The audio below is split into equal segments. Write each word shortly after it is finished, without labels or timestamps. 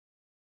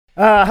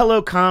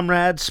Hello,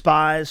 comrades,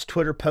 spies,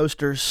 Twitter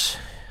posters.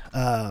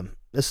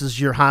 This is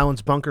your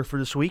Highlands bunker for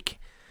this week.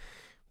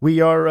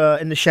 We are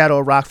in the shadow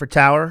of Rockford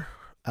Tower.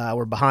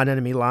 We're behind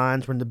enemy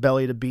lines. We're in the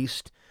belly of the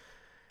beast.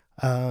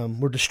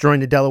 We're destroying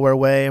the Delaware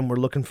Way, and we're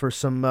looking for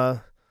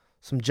some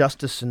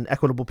justice and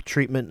equitable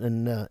treatment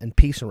and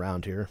peace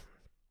around here.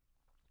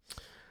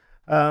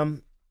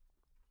 Um,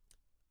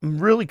 I'm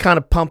really kind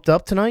of pumped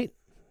up tonight.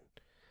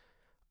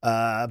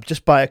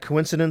 Just by a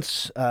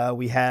coincidence,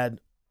 we had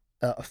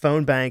a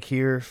phone bank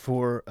here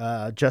for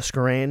Jessica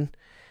Rain,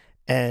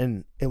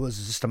 and it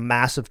was just a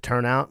massive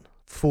turnout,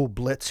 full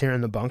blitz here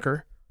in the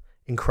bunker.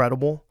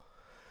 Incredible.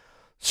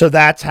 So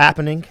that's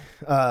happening.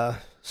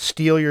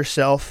 Steel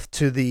yourself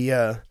to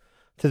the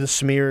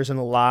smears and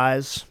the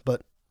lies,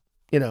 but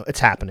it's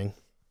happening.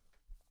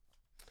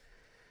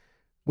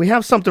 We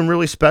have something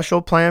really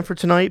special planned for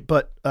tonight,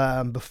 but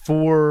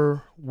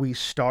before we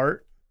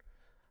start,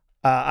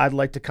 I'd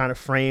like to kind of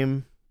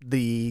frame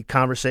the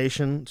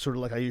conversation, sort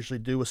of like I usually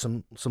do with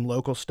some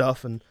local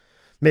stuff, and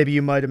maybe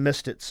you might have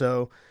missed it.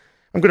 So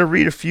I'm going to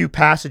read a few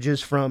passages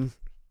from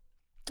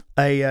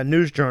a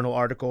news journal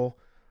article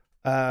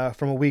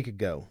from a week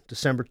ago,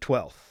 December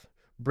 12th.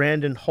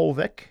 Brandon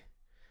Holvik,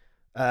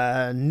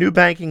 New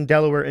Banking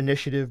Delaware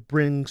Initiative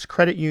brings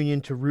credit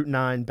union to Route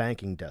 9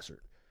 banking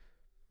desert.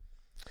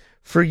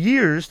 For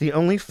years, the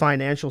only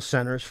financial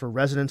centers for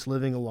residents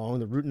living along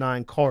the Route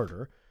 9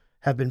 corridor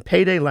have been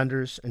payday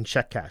lenders and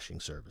check cashing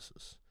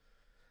services.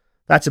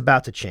 That's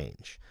about to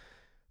change,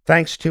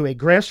 thanks to a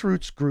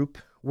grassroots group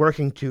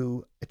working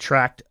to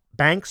attract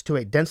banks to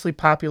a densely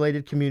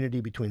populated community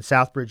between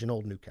Southbridge and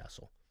Old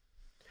Newcastle.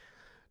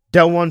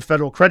 Del One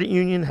Federal Credit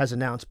Union has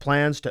announced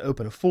plans to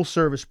open a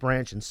full-service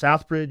branch in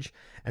Southbridge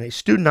and a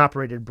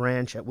student-operated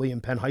branch at William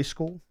Penn High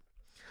School.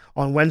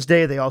 On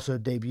Wednesday, they also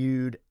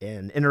debuted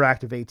an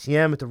interactive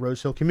ATM at the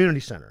Rose Hill Community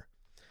Center.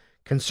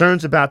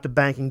 Concerns about the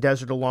banking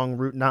desert along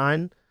Route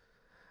 9,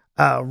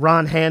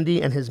 Ron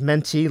Handy and his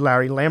mentee,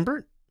 Larry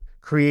Lambert,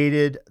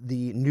 created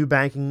the New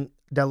Banking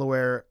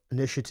Delaware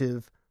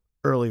Initiative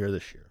earlier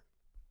this year.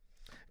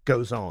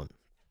 Goes on.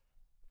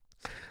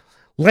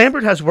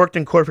 Lambert has worked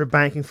in corporate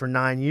banking for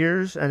 9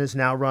 years and is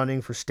now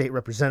running for state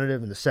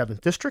representative in the 7th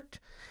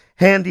District.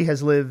 Handy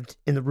has lived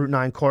in the Route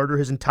 9 corridor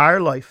his entire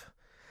life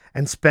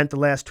and spent the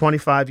last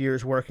 25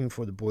 years working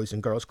for the Boys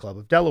and Girls Club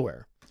of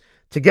Delaware.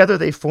 Together,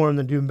 they formed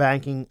the New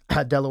Banking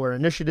Delaware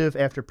Initiative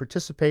after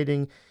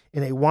participating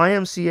in a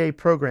YMCA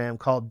program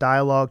called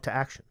Dialogue to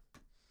Action.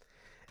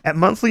 At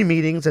monthly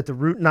meetings at the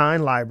Route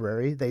 9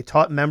 library, they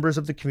taught members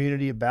of the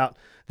community about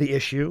the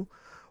issue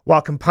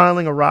while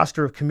compiling a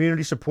roster of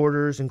community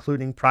supporters,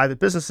 including private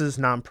businesses,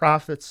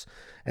 nonprofits,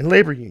 and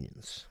labor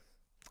unions.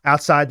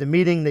 Outside the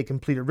meeting, they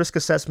completed risk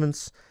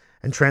assessments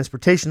and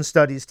transportation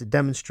studies to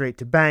demonstrate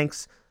to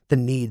banks the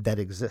need that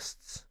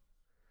exists.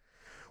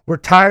 We're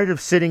tired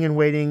of sitting and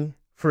waiting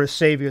for a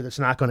savior that's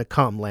not going to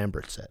come,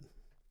 Lambert said.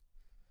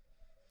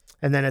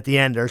 And then at the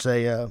end, there's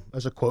a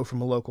quote from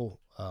a local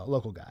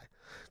guy.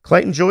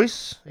 Clayton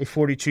Joyce, a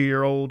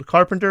 42-year-old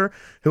carpenter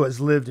who has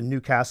lived in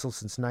Newcastle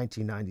since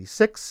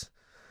 1996,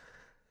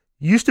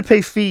 used to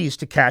pay fees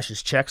to cash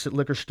his checks at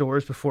liquor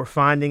stores before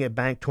finding a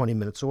bank 20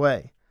 minutes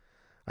away.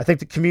 I think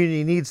the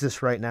community needs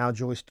this right now,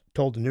 Joyce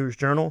told the News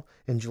Journal.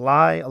 In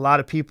July, a lot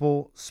of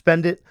people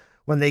spend it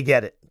when they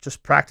get it.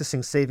 Just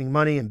practicing saving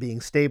money and being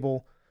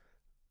stable,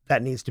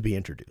 that needs to be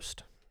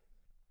introduced.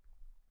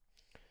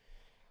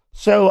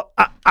 So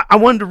I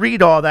wanted to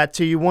read all that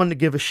to you. Wanted to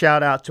give a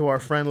shout out to our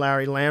friend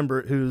Larry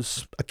Lambert,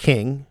 who's a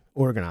king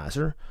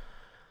organizer,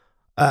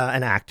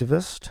 an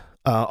activist.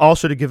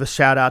 Also to give a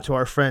shout out to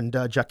our friend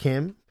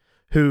Jakim,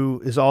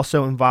 who is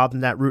also involved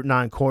in that Route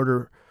 9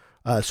 corridor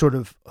sort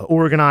of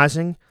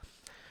organizing.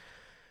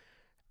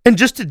 And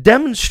just to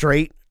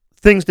demonstrate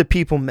things that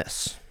people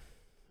miss,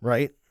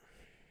 right?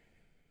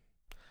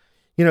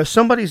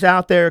 Somebody's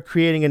out there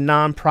creating a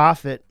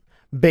nonprofit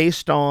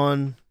based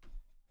on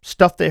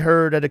stuff they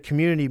heard at a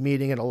community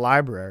meeting at a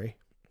library.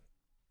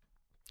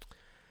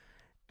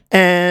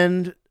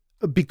 And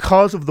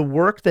because of the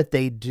work that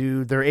they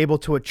do, they're able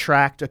to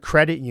attract a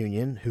credit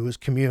union who is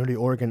community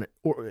oriented,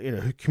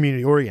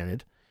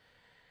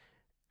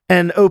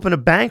 and open a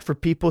bank for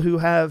people who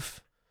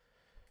have,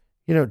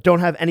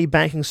 don't have any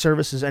banking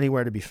services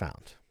anywhere to be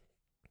found.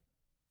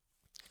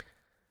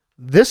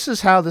 This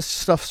is how this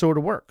stuff sort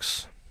of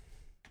works.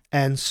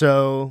 And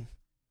so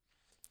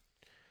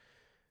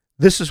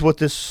this is what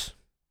this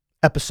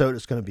episode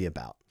is going to be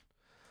about.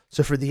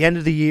 So for the end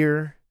of the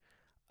year,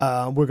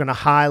 we're going to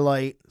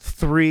highlight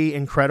 3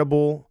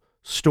 incredible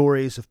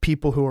stories of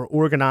people who are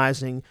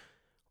organizing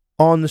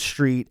on the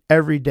street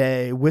every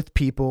day with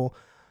people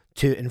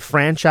to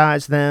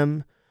enfranchise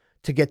them,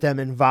 to get them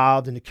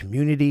involved in the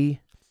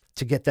community,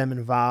 to get them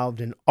involved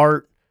in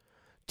art,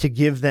 to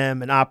give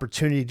them an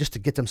opportunity just to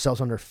get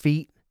themselves on their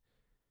feet.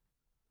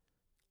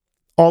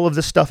 All of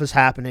this stuff is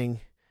happening,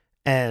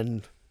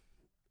 and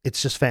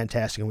it's just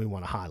fantastic, and we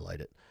want to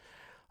highlight it.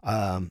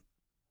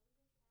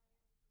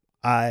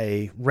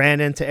 I ran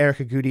into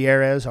Erica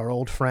Gutierrez, our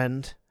old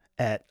friend,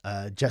 at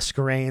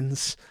Jessica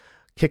Rain's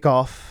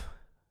kickoff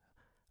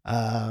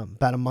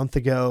about a month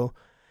ago,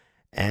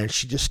 and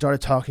she just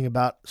started talking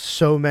about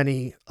so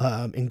many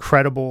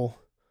incredible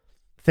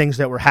things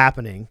that were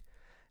happening.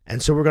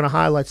 And so we're going to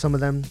highlight some of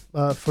them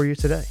for you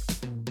today.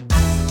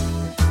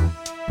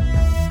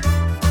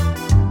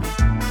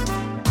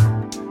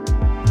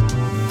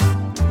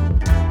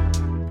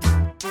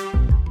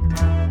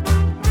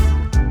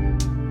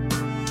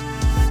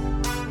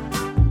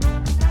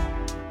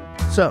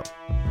 So,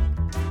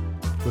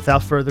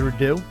 without further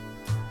ado,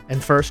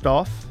 and first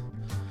off,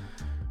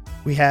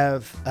 we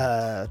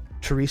have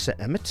Teresa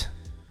Emmett.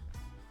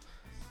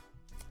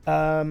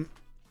 The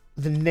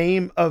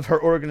name of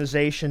her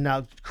organization,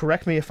 now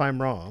correct me if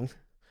I'm wrong,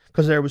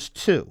 because there was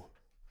two.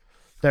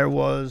 There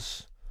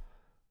was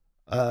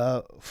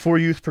For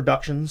Youth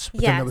Productions,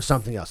 but then there was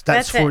something else.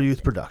 That's For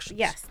Youth Productions.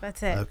 Yes,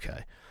 that's it.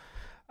 Okay.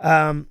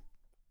 I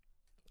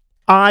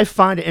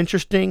find it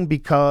interesting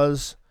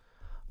because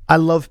I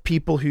love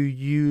people who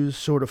use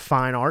sort of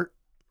fine art,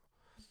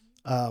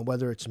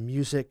 whether it's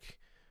music,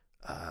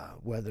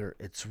 whether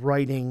it's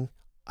writing.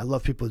 I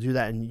love people who do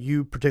that, and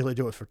you particularly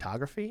do it with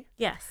photography.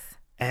 Yes.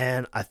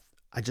 And I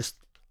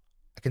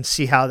can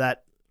see how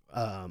that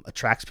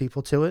attracts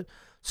people to it.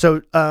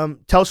 So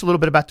tell us a little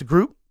bit about the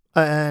group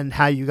and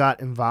how you got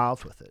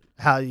involved with it.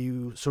 How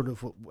you sort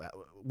of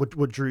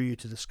what drew you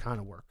to this kind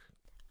of work.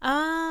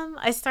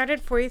 I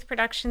started For Youth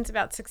Productions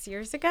about 6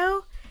 years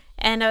ago,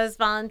 and I was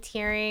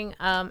volunteering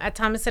at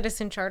Thomas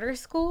Edison Charter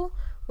School,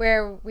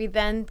 where we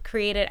then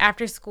created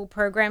after-school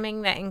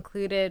programming that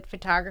included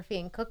photography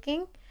and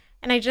cooking.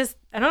 And I just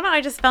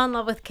fell in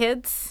love with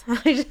kids.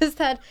 I just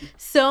had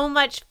so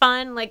much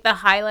fun. Like, the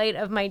highlight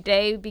of my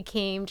day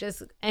became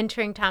just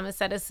entering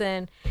Thomas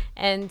Edison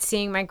and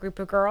seeing my group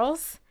of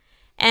girls.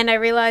 And I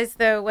realized,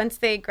 though, once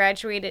they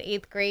graduated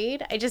 8th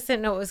grade, I just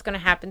didn't know what was going to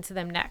happen to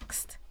them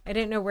next. I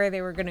didn't know where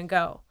they were going to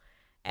go.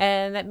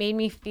 And that made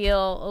me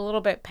feel a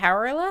little bit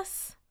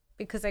powerless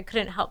because I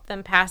couldn't help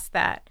them past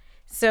that.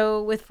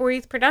 So with For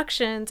Youth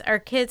Productions, our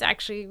kids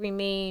actually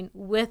remain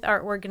with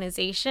our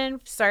organization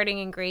starting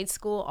in grade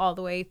school all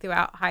the way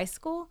throughout high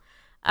school.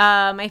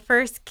 My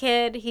first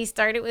kid, he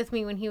started with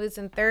me when he was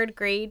in 3rd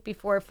grade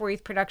before For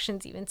Youth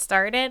Productions even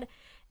started.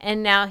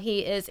 And now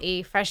he is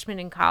a freshman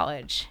in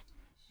college.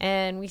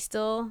 And we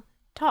still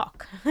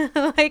talk.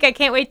 Like, I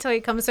can't wait till he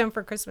comes home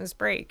for Christmas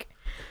break.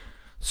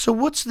 So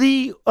what's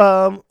the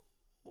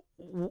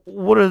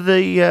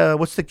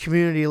what's the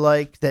community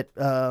like that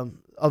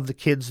of the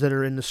kids that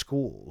are in the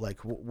school? Like,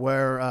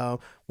 where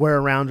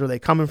around are they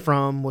coming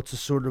from? What's the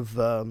sort of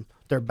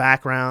their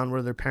background? Where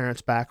are their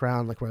parents'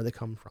 background? Like, where are they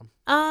coming from?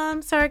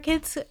 So our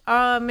kids,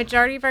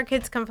 majority of our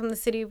kids come from the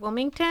city of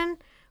Wilmington.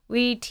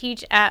 We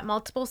teach at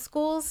multiple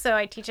schools. So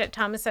I teach at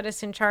Thomas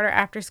Edison Charter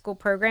after school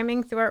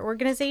programming through our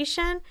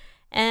organization,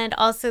 and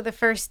also the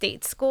First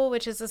State School,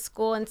 which is a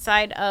school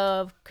inside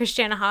of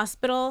Christiana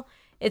Hospital.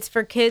 It's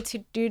for kids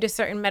who, due to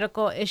certain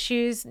medical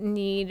issues,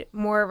 need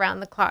more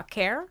around-the-clock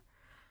care.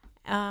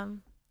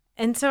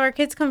 And so our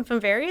kids come from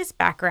various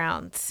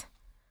backgrounds.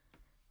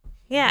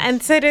 Yeah,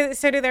 and so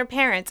do their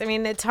parents. I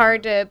mean, it's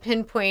hard to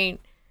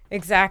pinpoint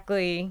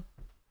exactly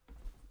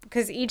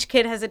because each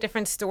kid has a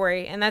different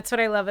story. And that's what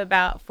I love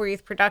about For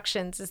Youth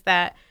Productions is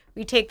that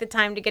we take the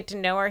time to get to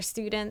know our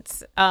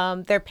students,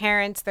 their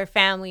parents, their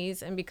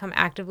families, and become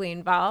actively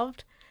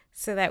involved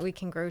so that we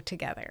can grow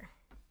together.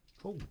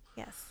 Cool.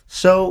 Yes.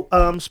 So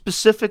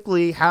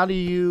specifically, how do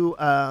you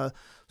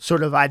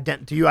sort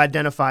of do you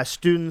identify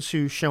students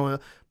who show a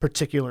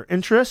particular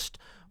interest,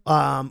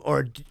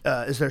 or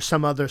is there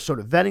some other sort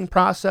of vetting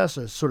process,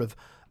 or sort of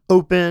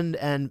open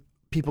and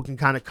people can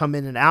kind of come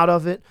in and out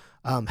of it?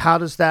 How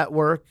does that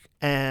work,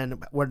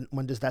 and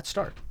when does that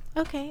start?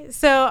 Okay,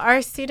 so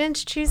our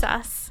students choose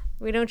us.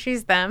 We don't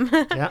choose them.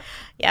 Yeah.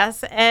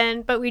 Yes,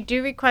 but we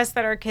do request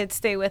that our kids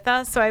stay with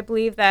us. So I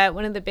believe that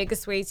one of the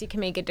biggest ways you can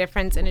make a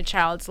difference in a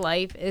child's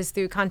life is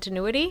through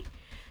continuity.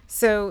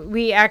 So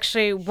we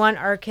actually want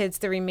our kids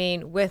to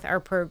remain with our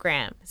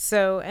program.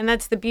 And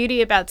that's the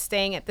beauty about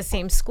staying at the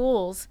same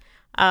schools.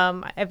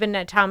 I've been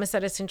at Thomas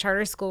Edison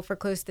Charter School for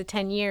close to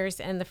 10 years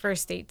and the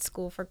First State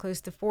School for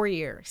close to 4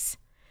 years.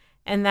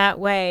 And that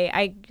way,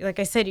 like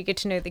I said, you get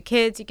to know the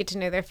kids, you get to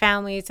know their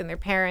families and their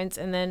parents,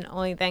 and then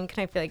only then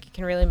can I feel like you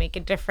can really make a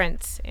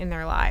difference in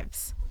their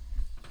lives.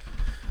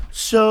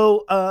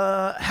 So,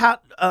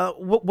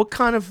 what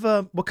kind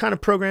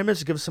of program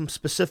is it? Give us some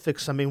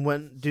specifics. I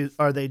mean,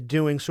 are they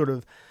doing sort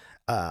of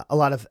a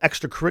lot of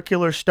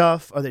extracurricular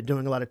stuff? Are they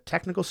doing a lot of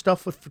technical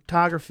stuff with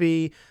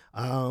photography?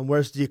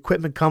 Where's the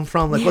equipment come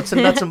from? Like, what's the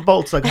nuts and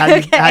bolts? Like, how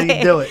do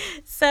you do it?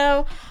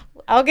 So,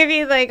 I'll give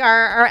you like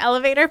our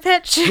elevator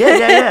pitch.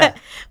 Yeah.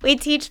 We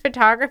teach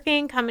photography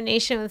in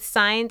combination with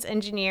science,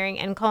 engineering,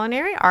 and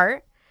culinary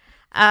art.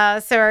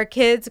 So our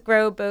kids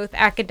grow both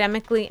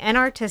academically and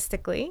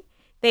artistically.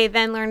 They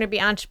then learn to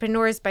be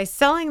entrepreneurs by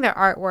selling their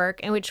artwork,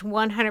 in which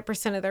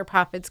 100% of their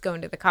profits go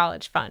into the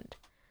college fund.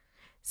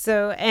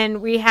 So,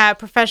 and we have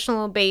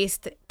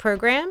professional-based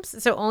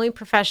programs, so only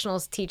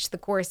professionals teach the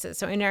courses.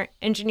 So in our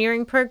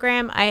engineering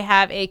program, I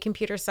have a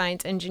computer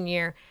science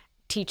engineer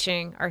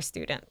teaching our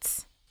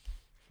students.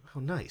 Oh,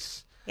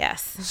 nice.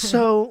 Yes.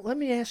 So let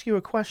me ask you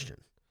a question.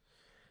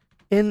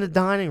 In the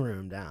dining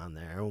room down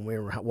there, when we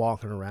were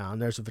walking around,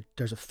 there's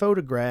a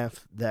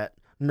photograph that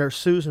Nurse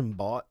Susan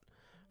bought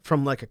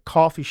from like a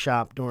coffee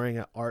shop during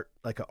an art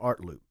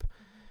loop,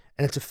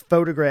 and it's a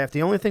photograph.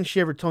 The only thing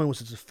she ever told me was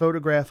it's a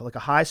photograph, like a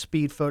high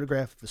speed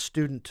photograph the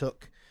student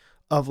took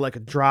of like a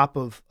drop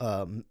of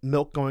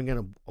milk going in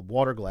a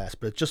water glass,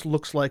 but it just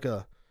looks like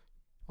a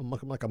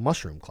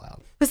mushroom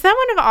cloud. Was that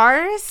one of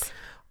ours?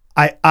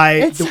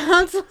 It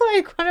sounds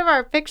like one of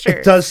our pictures.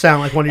 It does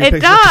sound like one of your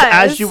pictures. Does.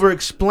 As you were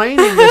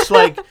explaining this,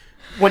 like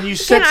when you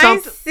said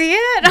something. Can I see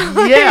it?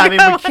 Oh yeah, I mean,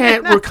 we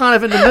can't. We're kind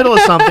of in the middle of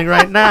something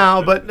right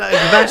now, but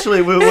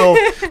eventually we will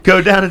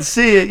go down and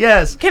see it.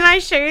 Yes. Can I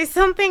show you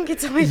something?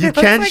 You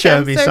can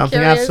show me something.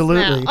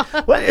 Absolutely.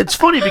 Well, it's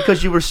funny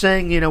because you were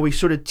saying, we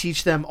sort of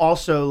teach them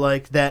also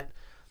like that.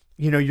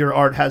 Your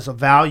art has a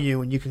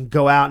value, and you can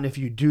go out and if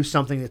you do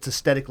something that's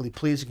aesthetically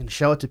pleasing and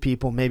show it to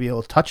people, maybe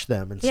it'll touch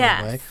them in some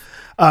way.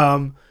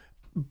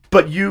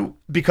 But you,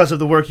 because of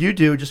the work you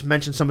do, just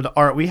mentioned some of the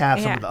art we have,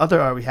 some of the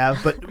other art we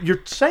have. But you're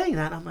saying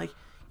that, I'm like,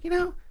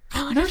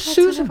 Nurse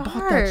Susan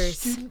bought that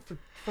student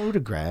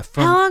photograph.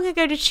 How long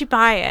ago did she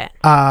buy it?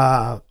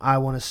 I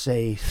want to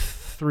say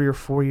 3 or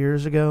 4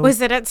 years ago. Was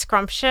it at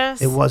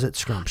Scrumptious? It was at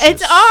Scrumptious.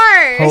 It's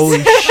ours.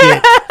 Holy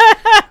shit.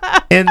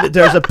 And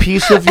there's a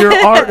piece of your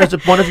art.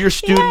 There's one of your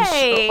students'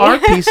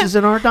 art pieces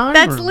in our dining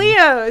room. That's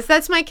Leo's.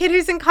 That's my kid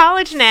who's in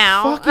college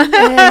now. Fucking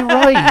A,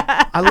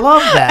 right. I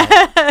love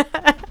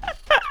that.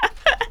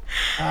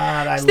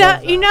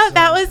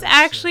 That was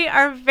actually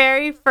our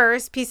very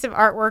first piece of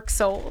artwork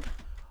sold.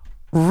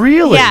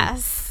 Really?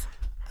 Yes.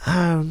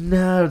 Oh,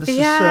 no. This is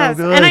so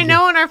good. And I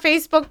know on our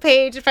Facebook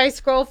page, if I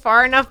scroll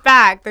far enough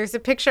back, there's a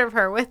picture of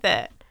her with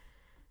it.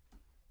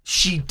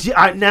 She did.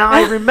 Now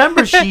I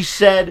remember she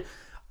said,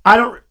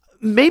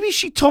 maybe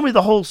she told me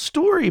the whole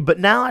story, but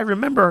now I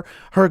remember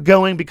her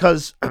going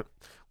because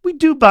we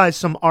do buy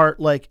some art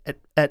like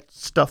at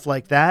stuff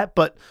like that.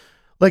 But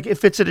like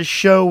if it's at a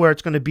show where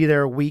it's going to be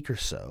there a week or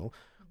so,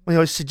 we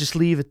always say just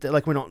leave it there.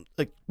 Like we don't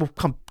we'll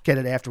come get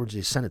it afterwards.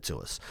 They send it to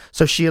us.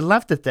 So she had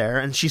left it there,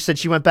 and she said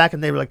she went back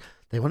and they were like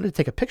they wanted to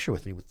take a picture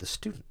with me with the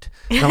student.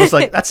 And I was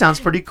like, that sounds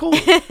pretty cool.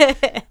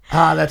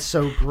 That's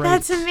so great.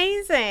 That's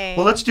amazing.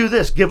 Well, let's do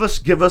this. Give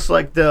us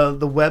like the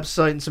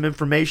website and some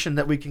information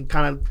that we can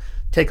kind of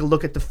take a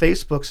look at the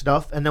Facebook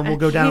stuff, and then we'll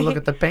go down and look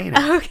at the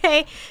painting.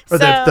 Okay. Or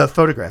the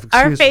photograph.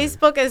 Our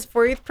Facebook is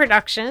 4 Youth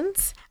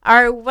Productions.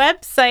 Our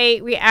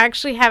website, we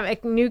actually have a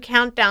new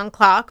countdown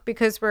clock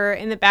because we're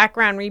in the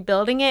background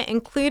rebuilding it,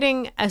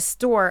 including a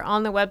store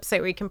on the website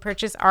where you can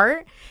purchase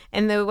art,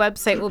 and the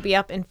website will be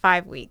up in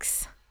 5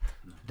 weeks.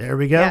 There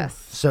we go. Yes.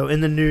 So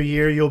in the new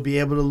year, you'll be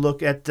able to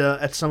look at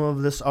some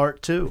of this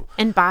art too,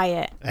 and buy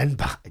it.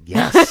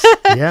 Yes,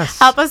 yes.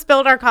 Help us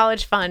build our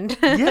college fund.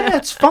 Yeah,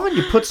 it's fun.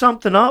 You put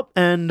something up,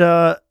 and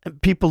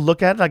people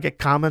look at it. I get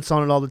comments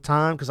on it all the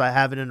time because I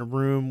have it in a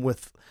room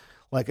with,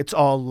 like, it's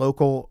all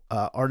local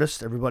artists.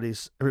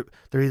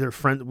 They're either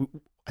friends.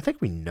 I think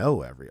we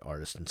know every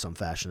artist in some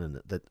fashion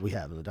that we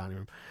have in the dining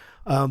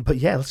room. But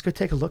yeah, let's go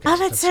take a look at it. Oh,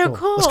 that's so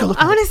cool. Let's go look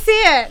at I want to see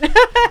it.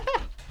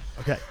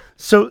 Okay.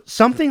 So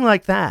something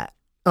like that,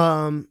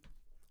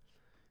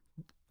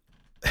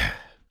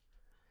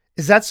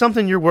 is that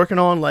something you're working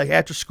on like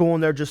after school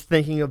and they're just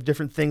thinking of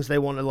different things they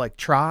want to like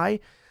try?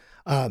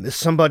 Is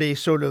somebody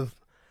sort of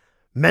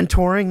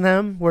mentoring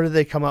them? Where do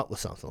they come up with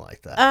something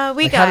like that?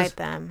 We guide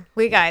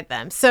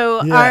them.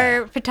 So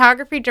our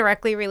photography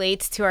directly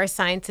relates to our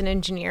science and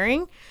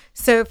engineering.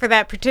 So for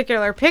that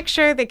particular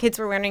picture, the kids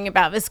were learning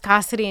about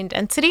viscosity and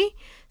density.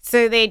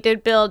 So they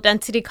did build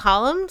density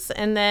columns,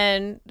 and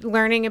then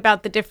learning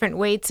about the different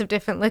weights of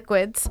different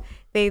liquids,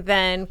 they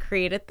then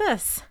created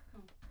this.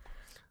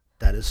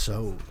 That was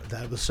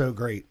so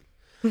great.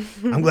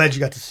 I'm glad you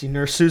got to see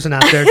Nurse Susan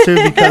out there too,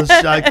 because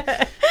I'm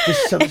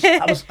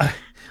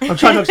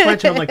trying to explain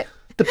to her, I'm like,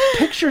 the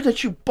picture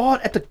that you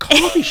bought at the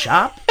coffee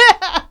shop,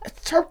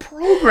 it's her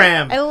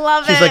program. I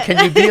love it. She's like,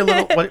 can you be a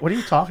little, what are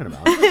you talking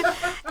about?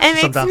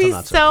 It makes me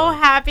so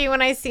happy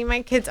when I see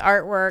my kids'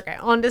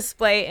 artwork on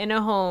display in a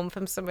home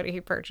from somebody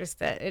who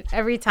purchased it.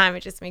 Every time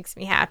it just makes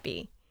me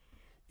happy.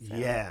 So,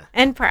 yeah.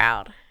 And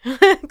proud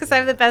because I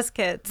have the best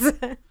kids.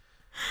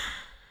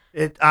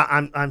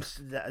 I'm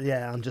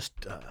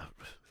just, that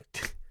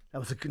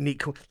was a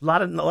neat, a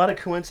lot of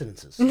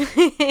coincidences.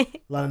 A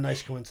lot of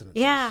nice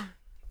coincidences. Yeah.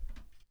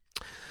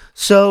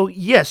 So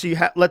so you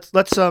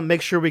let's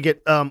make sure we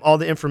get all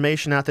the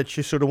information out that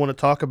you sort of want to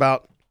talk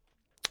about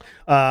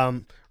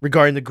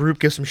regarding the group.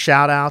 Give some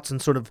shout outs and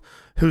sort of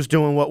who's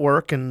doing what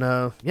work, and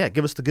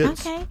give us the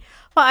goods. Okay.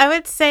 Well, I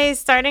would say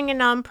starting a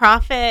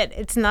nonprofit,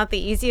 it's not the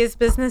easiest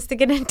business to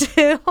get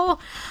into,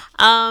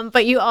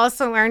 but you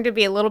also learn to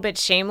be a little bit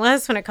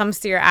shameless when it comes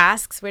to your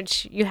asks,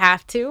 which you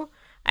have to.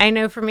 I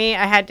know for me,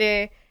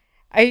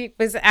 I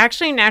was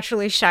actually a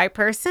naturally shy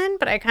person,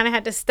 but I kind of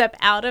had to step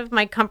out of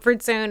my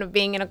comfort zone of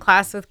being in a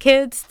class with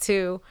kids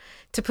to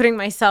putting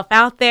myself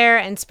out there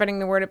and spreading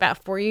the word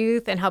about 4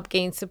 Youth and help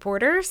gain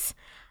supporters.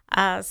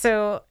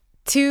 So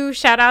two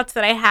shout outs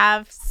that I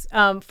have.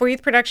 For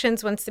Youth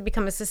Productions wants to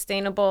become a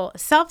self-sustainable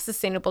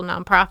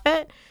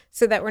nonprofit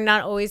so that we're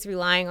not always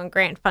relying on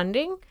grant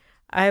funding.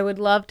 I would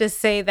love to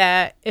say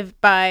that if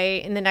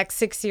in the next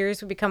 6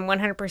 years we become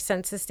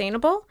 100%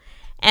 sustainable,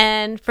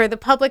 and for the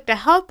public to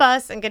help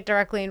us and get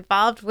directly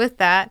involved with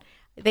that,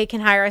 they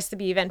can hire us to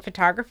be event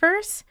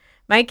photographers.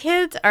 My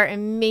kids are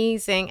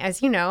amazing,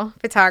 as you know,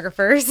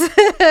 photographers,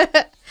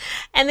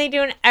 and they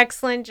do an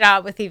excellent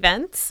job with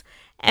events.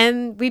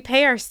 And we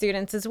pay our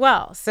students as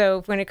well.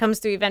 So when it comes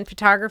to event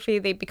photography,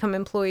 they become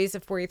employees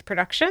of 4 Youth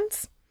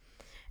Productions.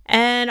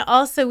 And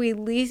also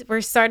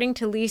we're starting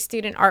to lease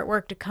student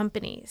artwork to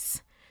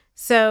companies.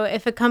 So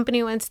if a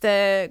company wants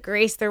to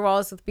grace their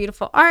walls with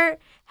beautiful art,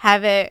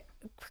 have it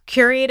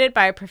curated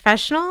by a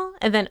professional,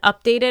 and then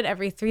updated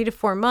every 3 to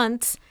 4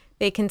 months,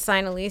 they can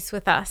sign a lease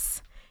with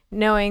us,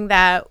 knowing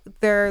that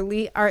their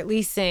art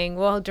leasing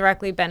will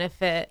directly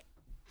benefit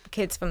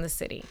kids from the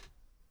city.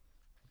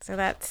 So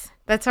that's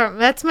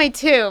my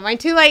two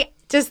like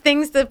just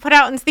things to put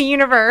out into the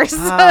universe.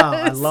 Oh,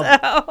 I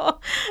love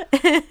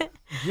it.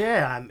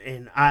 Yeah, I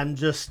mean, I'm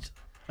just,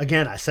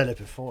 again, I said it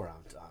before,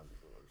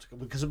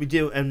 because we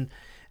do, and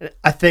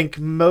I think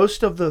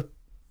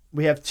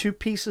we have 2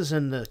 pieces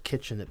in the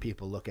kitchen that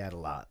people look at a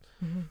lot,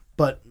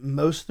 but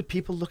most of the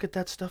people look at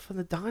that stuff in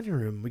the dining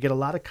room. We get a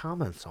lot of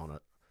comments on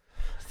it.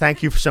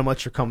 Thank you so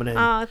much for coming in.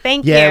 Oh,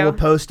 thank you. Yeah, we'll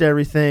post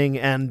everything,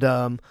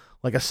 and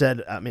like I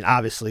said, I mean,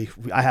 obviously,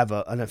 I have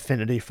an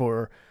affinity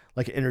for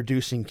like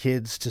introducing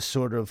kids to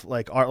sort of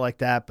like art like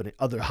that, but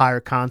other higher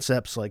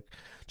concepts like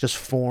just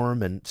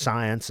form and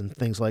science and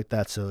things like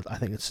that. So I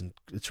think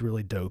it's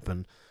really dope,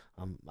 and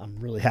I'm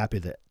really happy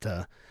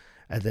that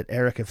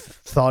Erica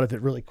thought of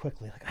it really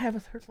quickly. Like, I have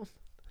a third one.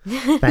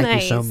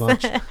 Thank you so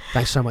much.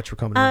 Thanks so much for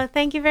coming in.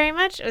 Thank you very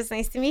much. It was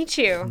nice to meet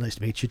you. Nice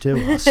to meet you too.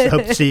 I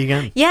hope to see you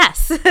again.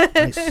 Yes.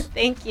 Nice.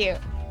 Thank you.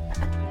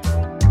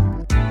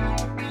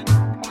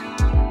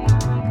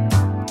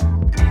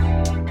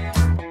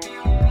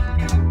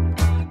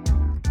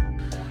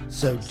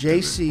 So,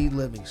 J.C.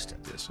 Livingston.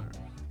 Yes, sir.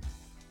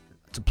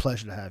 It's a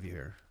pleasure to have you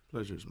here.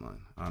 Pleasure's mine.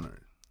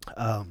 Honored.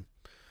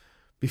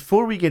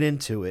 Before we get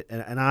into it,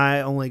 and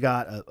I only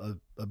got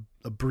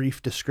a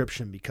brief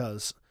description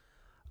because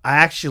I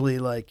actually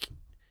like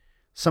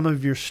some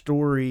of your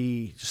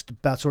story, just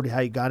about sort of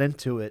how you got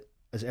into it,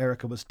 as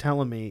Erica was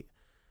telling me.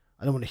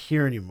 I don't want to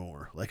hear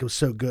anymore. Like, it was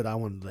so good, I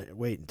wanted to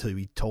wait until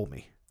you told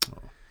me.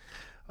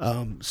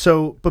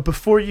 But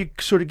before you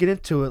sort of get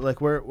into it,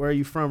 like, where are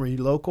you from? Are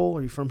you local?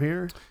 Are you from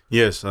here?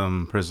 Yes,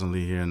 I'm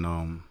presently here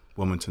in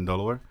Wilmington,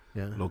 Delaware.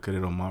 Yeah.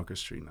 Located on Market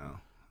Street now.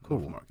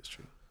 Cool. Market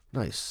Street.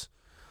 Nice.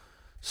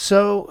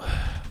 So,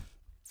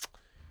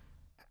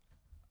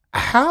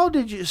 how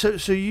did you?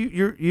 So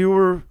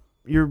your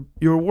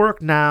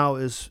work now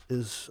is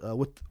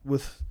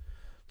with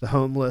the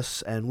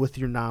homeless and with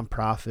your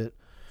nonprofit.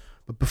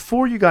 But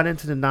before you got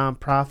into the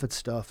nonprofit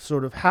stuff,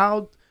 sort of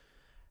how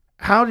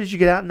did you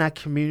get out in that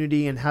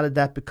community, and how did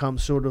that become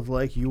sort of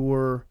like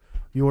your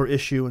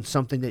issue and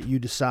something that you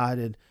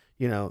decided,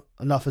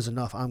 enough is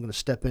enough. I'm going to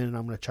step in and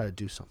I'm going to try to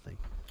do something.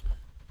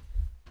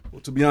 Well,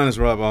 to be honest,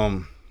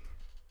 Rob,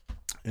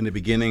 in the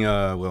beginning,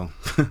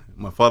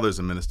 my father is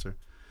a minister, okay.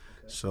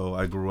 So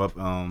I grew up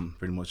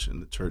pretty much in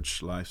the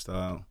church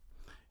lifestyle,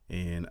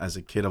 and as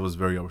a kid, I was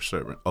very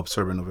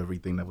observant of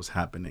everything that was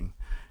happening,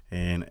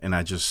 and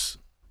I just.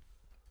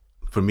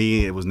 For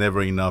me, it was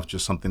never enough,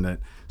 just something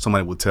that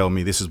somebody would tell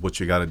me, this is what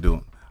you got to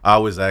do. I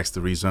always asked the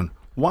reason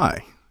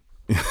why.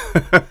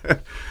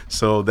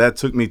 So that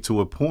took me to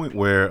a point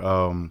where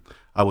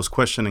I was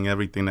questioning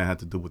everything that had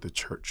to do with the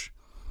church.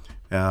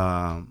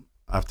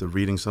 After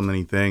reading so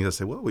many things, I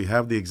said, well, we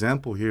have the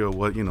example here of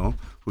what,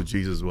 who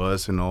Jesus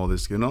was and all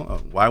this,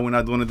 why we're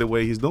not doing it the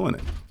way he's doing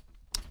it?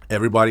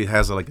 Everybody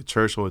has a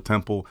church or a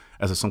temple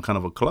as some kind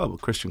of a club, a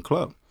Christian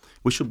club.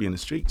 We should be in the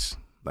streets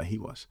like he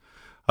was.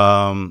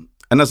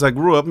 And as I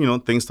grew up,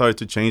 things started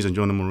to change. I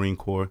joined the Marine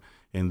Corps,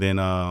 and then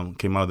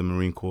came out of the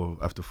Marine Corps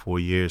after 4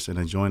 years, and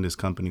I joined this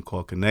company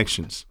called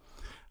Connections.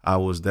 I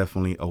was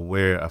definitely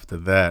aware after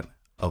that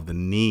of the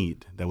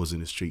need that was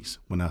in the streets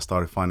when I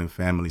started finding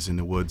families in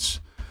the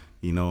woods,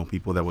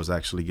 people that was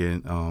actually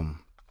getting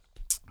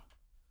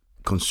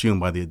consumed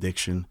by the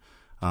addiction.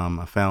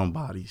 I found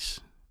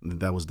bodies.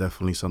 That was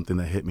definitely something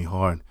that hit me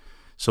hard.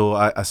 So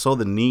I saw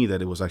the need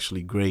that it was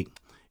actually great,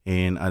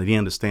 and I didn't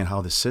understand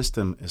how the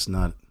system is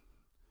not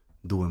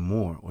doing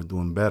more or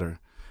doing better.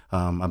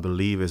 I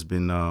believe it's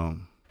been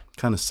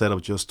kind of set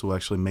up just to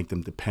actually make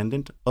them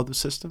dependent of the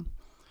system,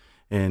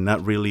 and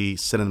not really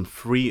set them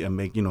free and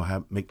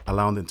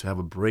allowing them to have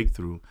a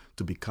breakthrough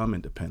to become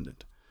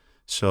independent.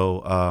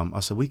 So I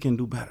said we can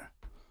do better,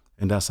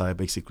 and that's how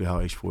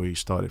H4H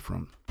started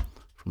from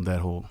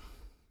that whole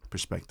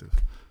perspective.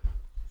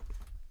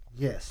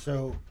 Yeah.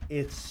 So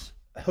it's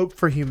Hope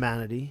for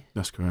Humanity.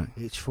 That's correct.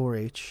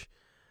 H4H,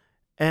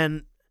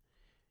 and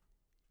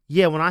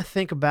yeah, when I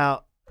think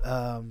about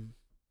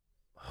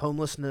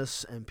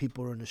homelessness and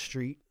people in the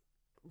street,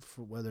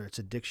 for whether it's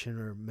addiction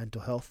or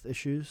mental health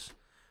issues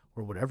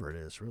or whatever it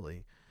is,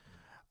 really,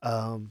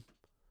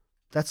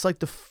 that's like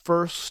the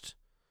first,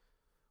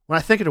 when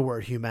I think of the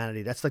word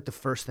humanity, that's like the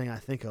first thing I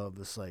think of.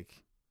 This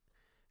like,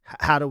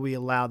 how do we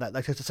allow that?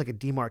 Like, it's just like a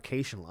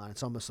demarcation line.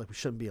 It's almost like we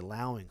shouldn't be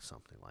allowing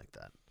something like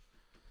that.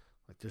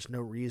 Like, there's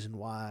no reason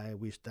why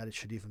that it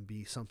should even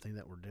be something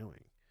that we're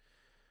doing.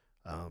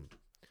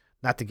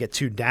 Not to get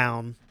too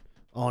down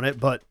on it,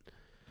 but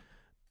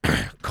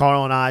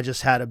Carl and I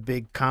just had a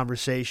big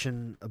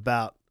conversation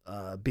about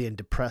being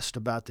depressed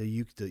about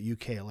the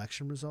UK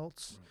election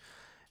results. Right.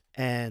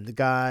 And the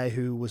guy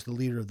who was the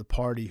leader of the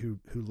party who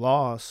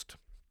lost,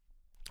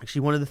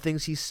 actually one of the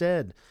things he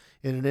said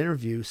in an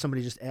interview,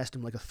 somebody just asked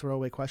him like a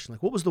throwaway question,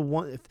 like, what was the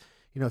one,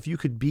 if you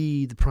could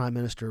be the prime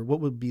minister, what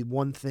would be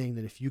one thing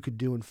that if you could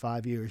do in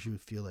 5 years, you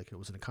would feel like it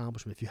was an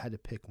accomplishment if you had to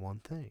pick one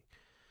thing?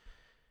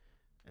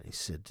 And he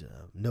said,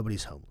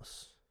 nobody's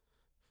homeless.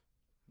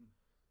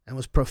 And it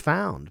was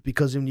profound,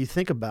 because when you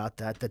think about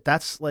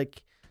that's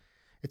like,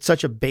 it's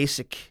such a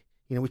basic,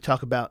 we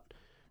talk about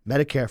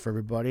Medicare for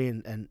everybody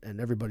and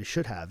everybody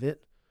should have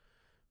it.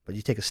 But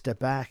you take a step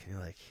back and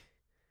you're like,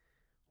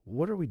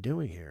 what are we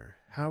doing here?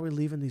 How are we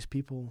leaving these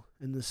people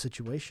in this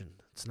situation?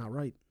 It's not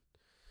right.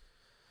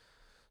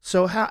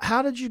 So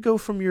how did you go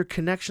from your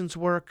connections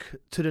work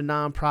to the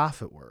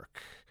nonprofit work?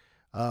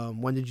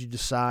 When did you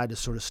decide to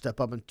sort of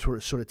step up and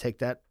sort of take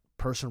that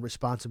personal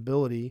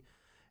responsibility?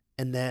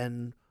 And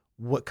then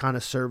what kind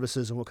of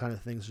services and what kind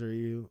of things are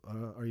you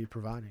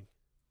providing?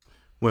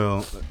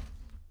 Well,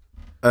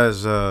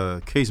 as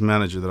a case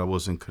manager that I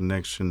was in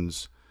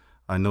Connections,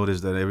 I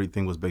noticed that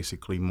everything was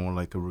basically more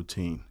like a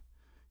routine.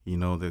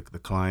 The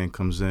client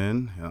comes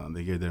in,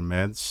 they get their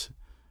meds,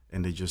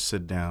 and they just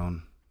sit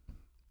down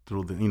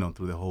through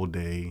the whole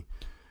day,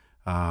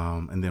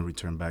 and then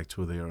return back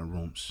to their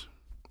rooms.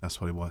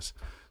 That's what it was.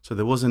 So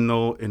there wasn't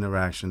no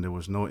interaction. There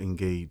was no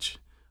engage,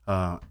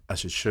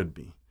 as it should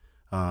be.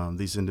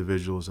 These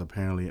individuals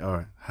apparently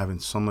are having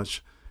so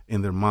much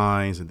in their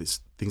minds and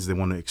these things they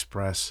want to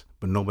express,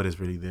 but nobody's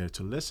really there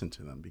to listen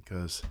to them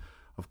because,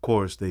 of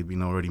course, they've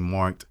been already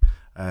marked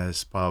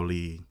as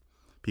probably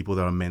people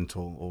that are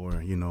mental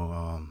or,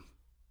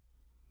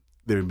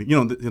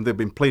 they've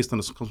been placed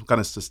on some kind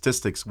of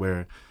statistics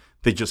where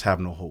they just have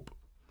no hope.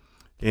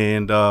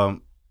 And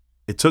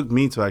it took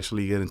me to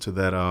actually get into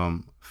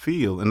that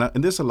field.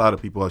 And there's a lot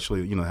of people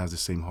actually, has the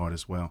same heart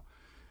as well.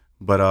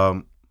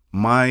 But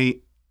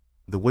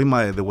the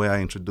way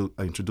I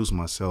introduced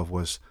myself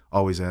was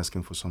always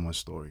asking for someone's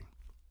story,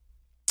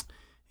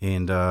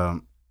 and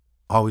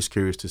always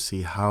curious to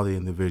see how the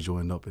individual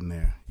end up in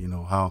there.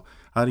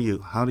 How do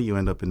you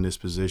end up in this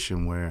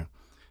position where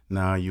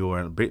now you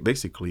are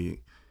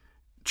basically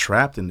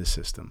trapped in the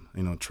system,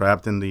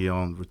 trapped in the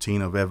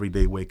routine of every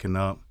day waking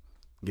up,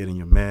 getting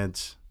your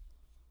meds,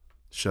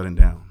 shutting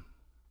down,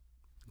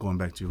 going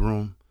back to your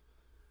room.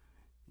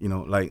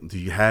 Do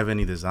you have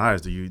any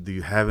desires? Do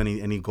you have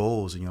any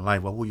goals in your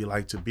life? What would you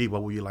like to be?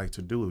 What would you like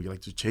to do? Would you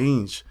like to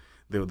change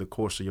the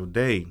course of your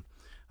day?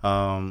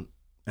 And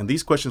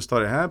these questions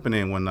started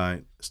happening when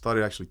I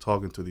started actually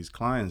talking to these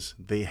clients.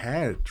 They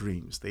had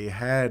dreams. They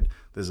had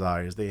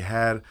desires. They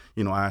had,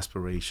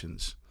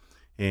 aspirations.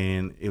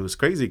 And it was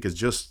crazy because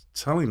just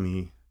telling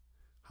me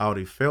how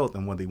they felt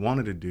and what they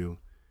wanted to do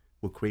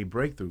would create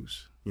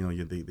breakthroughs.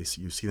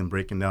 You see them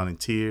breaking down in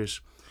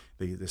tears.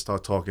 They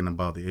start talking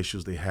about the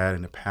issues they had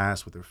in the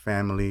past with their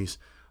families,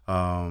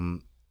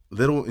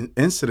 little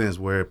incidents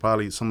where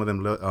probably some of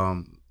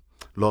them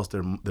lost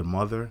their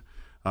mother.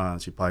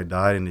 She probably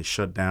died and they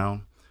shut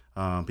down.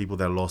 People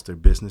that lost their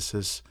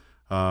businesses,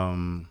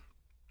 as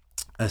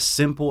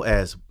simple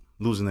as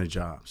losing their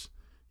jobs.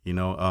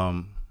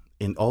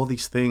 And all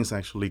these things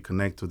actually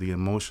connect to the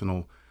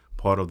emotional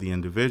part of the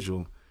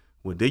individual,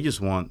 where they just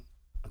want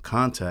a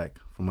contact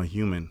from a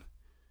human,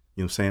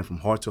 from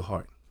heart to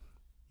heart.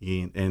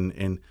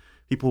 And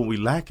people will be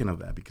lacking of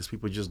that because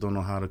people just don't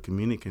know how to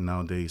communicate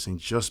nowadays and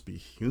just be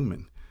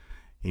human.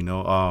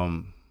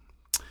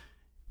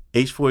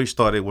 H4H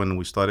started when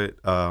we started.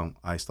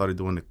 I started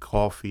doing the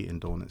coffee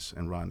and donuts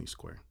in Rodney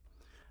Square.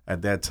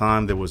 At that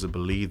time, there was a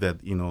belief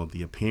that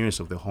the appearance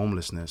of the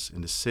homelessness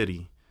in the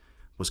city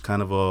was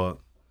kind of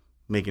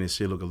making the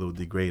city look a little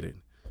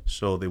degraded.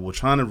 So they were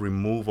trying to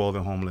remove all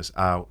the homeless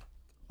out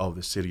of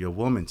the city of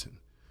Wilmington,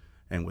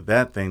 and with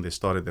that thing, they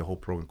started the whole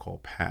program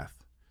called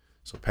PATH.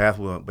 So PATH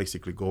will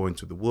basically go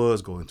into the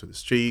woods, go into the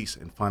streets,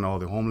 and find all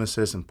the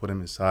homeless and put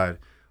them inside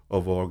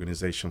of an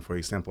organization. For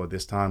example, at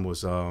this time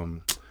was, I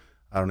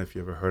don't know if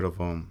you ever heard of,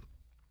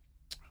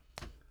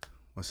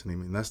 what's the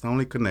name? And that's the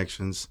only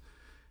Connections.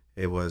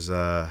 It was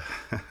RVRC.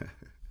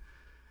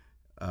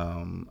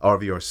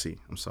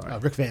 I'm sorry.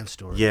 Rick Van's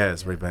story.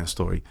 Yes, yeah. Rick Van's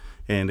story.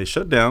 And they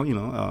shut down,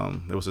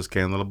 there was a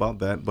scandal about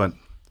that, but.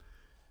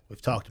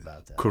 We've talked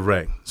about that.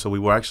 Correct. So we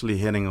were actually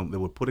they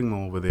were putting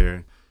them over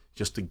there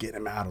just to get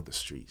him out of the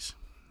streets.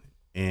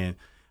 And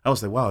I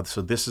was like, wow,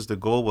 so this is the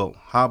goal. Well,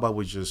 how about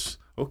we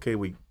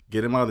we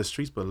get him out of the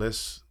streets, but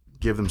let's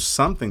give them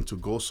something to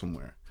go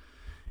somewhere.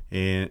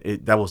 And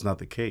that was not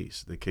the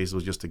case. The case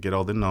was just to get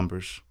all the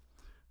numbers,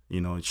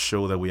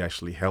 show that we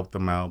actually helped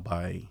them out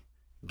by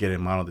getting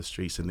him out of the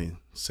streets and then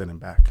send him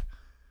back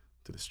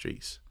to the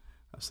streets.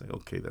 I was like,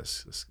 okay, that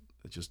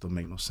just don't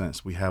make no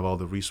sense. We have all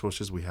the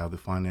resources, we have the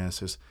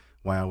finances.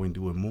 Why are we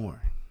doing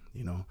more?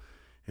 You know,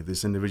 if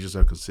these individuals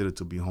are considered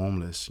to be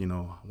homeless, you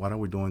know, what are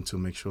we doing to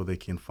make sure they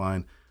can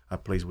find a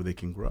place where they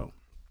can grow,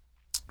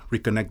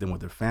 reconnect them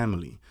with their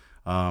family,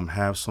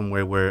 have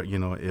somewhere where, you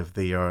know, if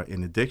they are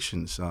in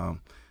addictions,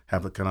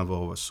 have a kind of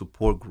a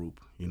support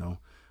group, you know,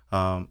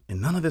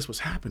 and none of this was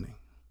happening.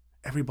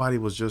 Everybody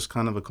was just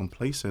kind of a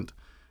complacent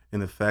in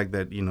the fact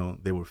that, you know,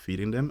 they were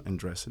feeding them and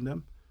dressing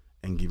them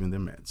and giving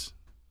them meds.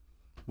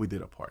 We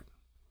did our part.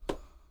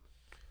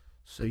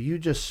 So you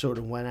just sort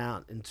of went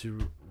out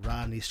into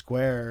Rodney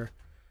Square,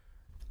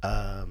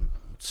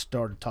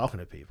 started talking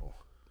to people.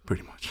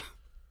 Pretty much.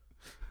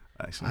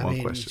 Actually, I one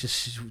mean, question.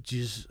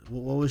 just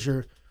what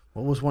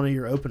was one of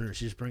your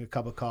openers? You just bring a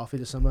cup of coffee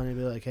to somebody and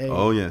be like, "Hey,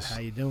 Oh, yes. how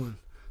you doing?"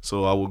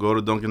 So I will go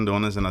to Dunkin'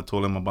 Donuts and I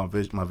told them about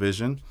my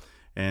vision,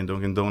 and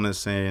Dunkin'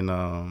 Donuts and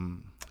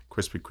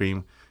Krispy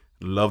Kreme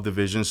loved the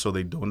vision, so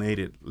they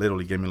donated.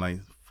 Literally gave me like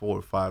 4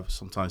 or 5,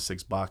 sometimes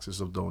 6 boxes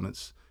of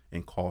donuts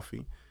and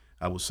coffee.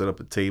 I would set up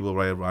a table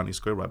right at Rodney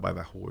Square, right by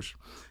the horse.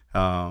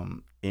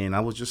 And I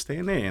was just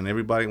staying there. And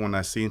everybody, when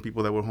I seen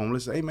people that were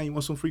homeless, hey, man, you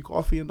want some free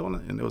coffee and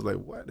donut? And it was like,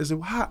 what? Is it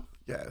hot?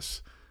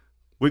 Yes.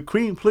 With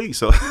cream, please.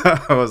 So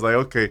I was like,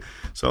 okay.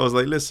 So I was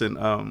like,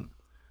 listen,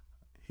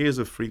 here's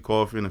a free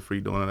coffee and a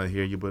free donut. I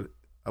hear you, but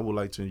I would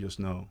like to just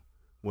know,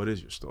 what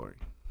is your story?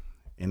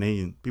 And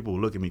then people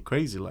would look at me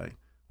crazy like,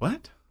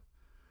 what?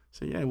 I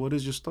said, yeah, what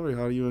is your story?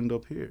 How do you end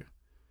up here?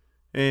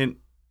 And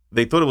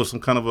they thought it was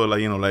some kind of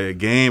like a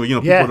game. You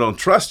know, Yeah. people don't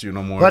trust you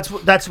no more.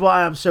 That's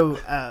why I'm so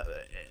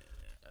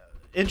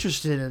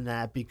interested in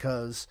that,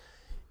 because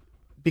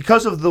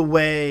of the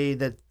way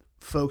that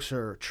folks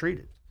are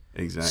treated,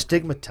 Exactly.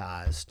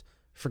 stigmatized,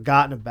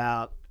 forgotten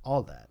about,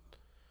 all that,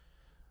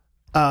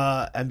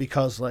 and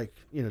because, like,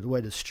 you know, the way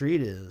the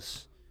street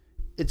is,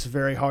 it's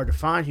very hard to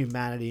find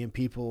humanity in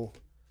people,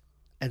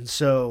 and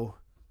so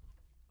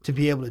to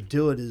be able to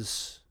do it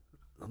is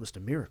almost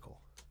a miracle.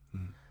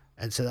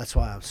 And so that's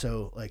why I'm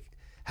so, like,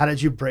 how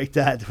did you break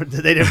that?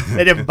 They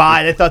didn't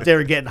buy it. They thought they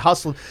were getting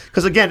hustled.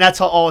 Because, again,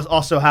 that's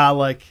also how,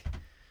 like,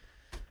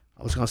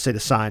 I was going to say the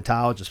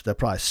Scientologists, but they'll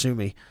probably sue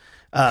me.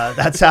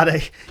 That's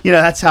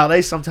how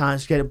they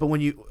sometimes get it. But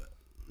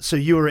so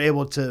you were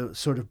able to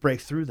sort of break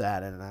through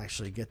that and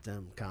actually get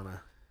them kind of.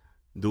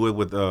 Do it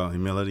with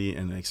humility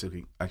and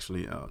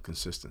actually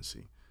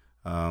consistency.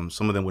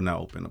 Some of them would not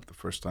open up the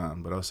first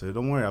time, but I'll say,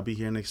 don't worry, I'll be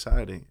here next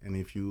Saturday. And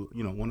if you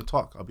want to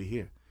talk, I'll be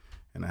here.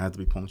 And I had to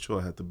be punctual.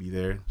 I had to be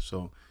there.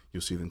 So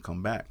you'll see them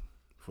come back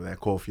for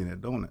that coffee and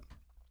that donut.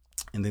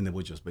 And then they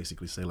would just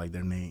basically say like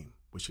their name,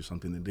 which is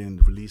something they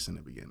didn't release in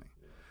the beginning.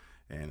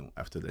 And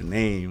after their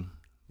name,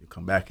 you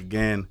come back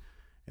again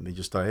and they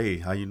just start, hey,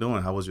 how you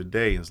doing? How was your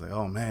day? And it's like,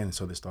 oh, man. And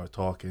so they start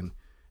talking.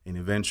 And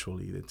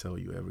eventually they tell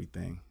you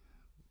everything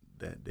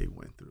that they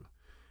went through.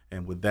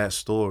 And with that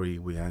story,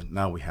 we have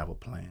a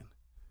plan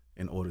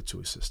in order to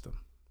assist them.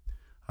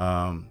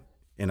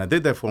 And I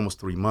did that for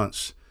almost 3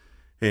 months.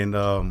 And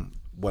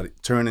what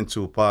it turned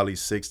into probably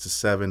 6 to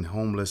 7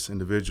 homeless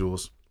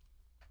individuals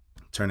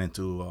turned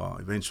into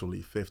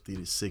eventually 50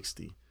 to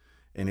 60.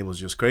 And it was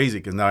just crazy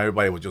because now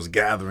everybody was just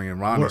gathering in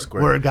Rodney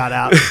Square. Word got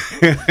out.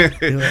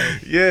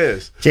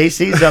 Yes.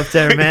 JC's up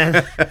there,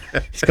 man.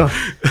 He's going.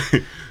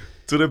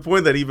 To the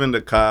point that even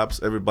the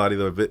cops, everybody,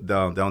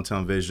 the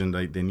downtown vision,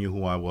 they knew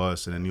who I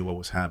was and they knew what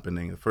was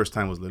happening. The first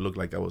time it looked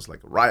like I was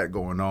like a riot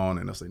going on.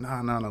 And I was like,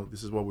 no,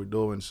 this is what we're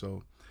doing.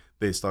 So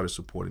they started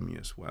supporting me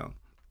as well.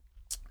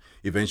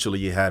 Eventually,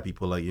 you had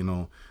people like,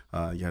 you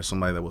had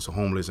somebody that was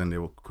homeless and they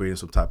were creating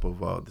some type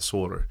of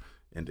disorder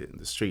in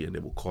the street, and they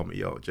would call me,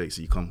 yo,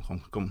 JC,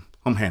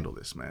 come handle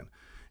this, man.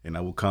 And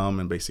I would come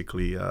and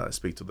basically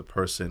speak to the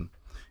person,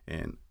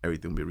 and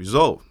everything would be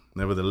resolved.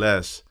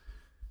 Nevertheless,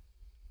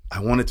 I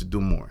wanted to do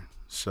more.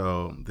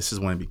 So this is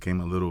when it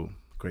became a little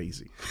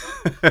crazy.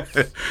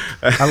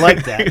 I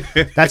like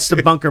that. That's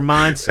the bunker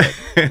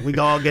mindset. We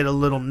all get a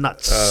little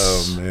nuts.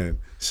 Oh, man.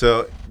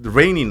 So the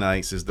rainy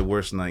nights is the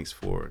worst nights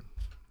for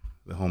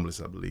the homeless,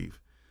 I believe.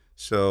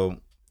 So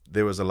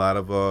there was a lot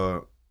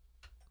of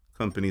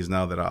companies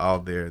now that are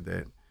out there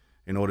that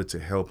in order to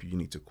help you, you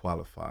need to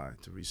qualify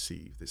to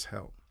receive this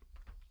help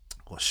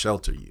or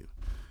shelter you.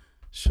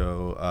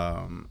 So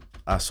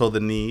I saw the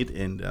need,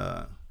 and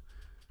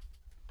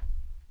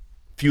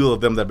few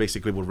of them that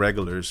basically were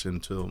regulars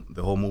into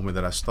the whole movement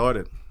that I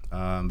started.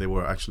 They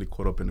were actually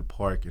caught up in the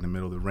park in the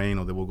middle of the rain,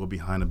 or they will go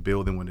behind a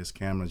building with this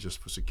camera just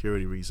for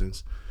security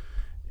reasons.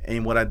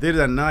 And what I did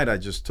that night, I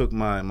just took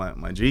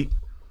my Jeep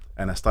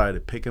and I started to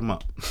pick them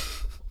up.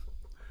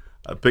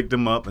 I picked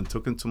them up and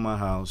took them to my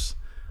house.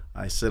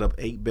 I set up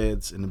 8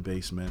 beds in the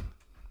basement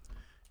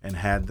and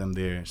had them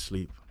there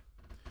sleep.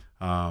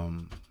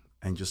 And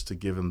just to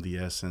give them the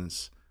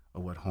essence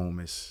of what home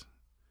is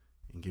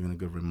and giving a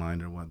good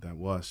reminder of what that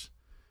was.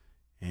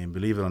 And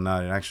believe it or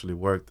not, it actually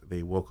worked.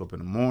 They woke up in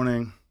the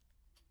morning.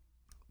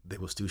 They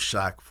were still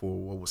shocked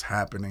for what was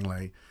happening.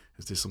 Like,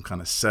 is this some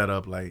kind of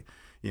setup? Like,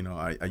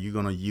 are you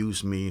going to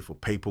use me for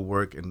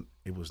paperwork? And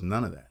it was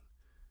none of that.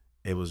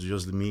 It was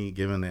just me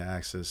giving the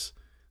access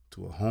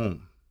to a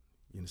home,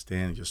 you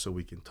understand, just so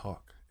we can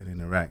talk and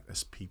interact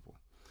as people.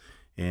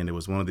 And there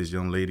was one of these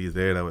young ladies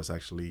there that was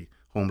actually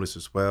homeless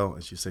as well,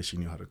 and she said she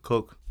knew how to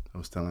cook. I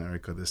was telling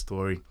Erica this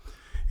story,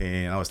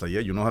 and I was like, yeah,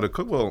 you know how to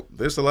cook? Well,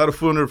 there's a lot of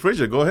food in the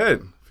refrigerator. Go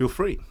ahead. Feel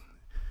free.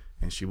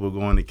 And she would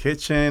go in the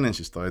kitchen, and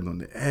she started doing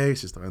the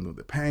eggs. She started doing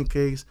the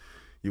pancakes.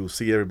 You will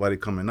see everybody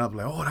coming up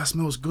like, oh, that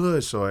smells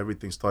good. So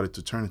everything started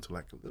to turn into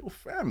like a little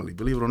family,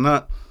 believe it or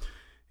not.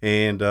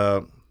 And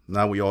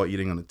now we all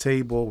eating on the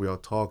table. We all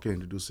talking,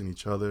 introducing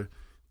each other,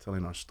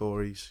 telling our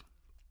stories.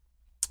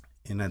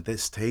 And at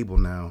this table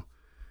now,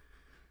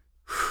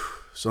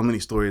 so many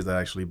stories that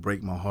actually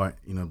break my heart,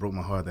 broke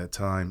my heart at that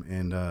time.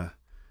 And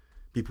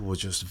people were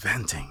just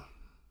venting.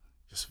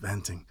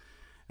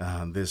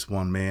 This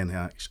one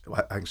man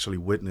actually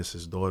witnessed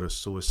his daughter's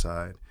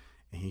suicide,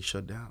 and he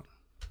shut down.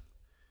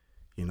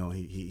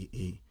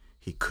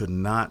 He could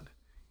not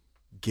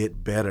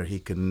get better. He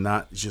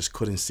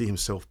couldn't see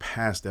himself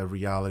past that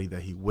reality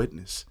that he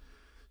witnessed.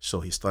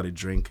 So he started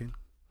drinking,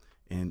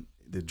 and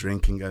the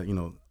drinking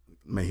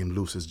made him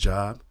lose his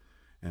job.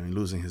 And in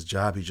losing his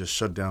job, he just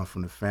shut down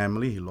from the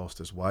family. He lost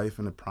his wife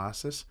in the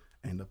process,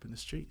 ended up in the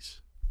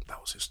streets. That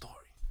was his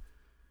story,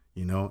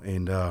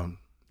 and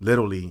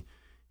literally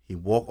he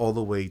walked all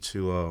the way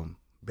to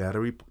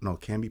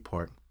Canby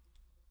Park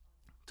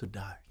to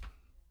die.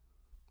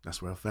 That's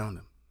where I found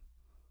him,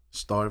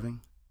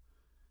 starving,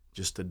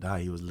 just to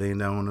die. He was laying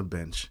down on a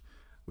bench.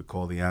 We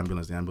called the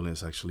ambulance. The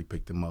ambulance actually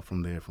picked him up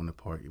from there, from the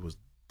park. He was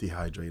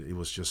dehydrated. He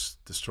was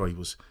just destroyed. He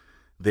was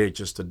there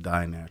just to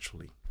die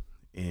naturally.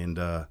 And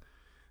the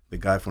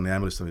guy from the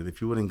ambulance told me, if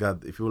you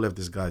would left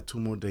this guy 2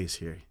 more days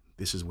here,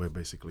 this is where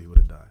basically he would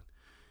have died.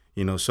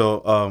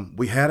 So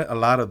we had a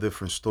lot of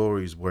different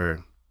stories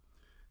where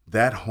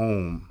that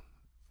home,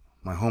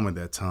 my home at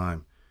that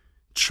time,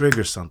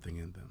 triggered something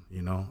in them,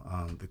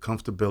 the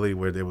comfortability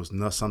where there was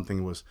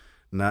something was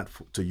not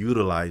to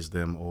utilize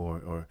them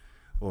or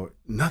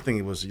nothing.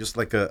 It was just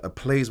like a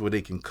place where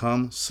they can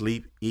come,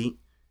 sleep, eat,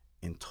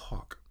 and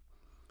talk.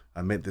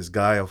 I met this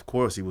guy, of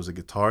course, he was a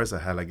guitarist. I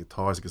had like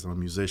guitars because I'm a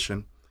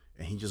musician,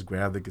 and he just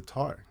grabbed the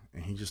guitar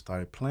and he just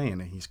started playing,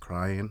 and he's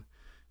crying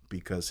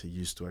because he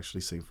used to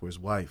actually sing for his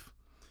wife.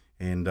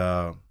 And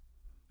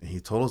he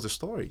told us the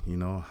story,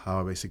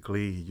 how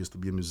basically he used to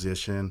be a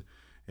musician,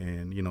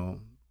 and,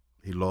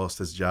 he lost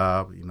his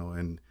job,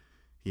 and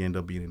he ended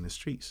up being in the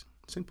streets.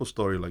 Simple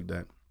story like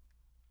that.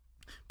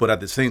 But at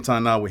the same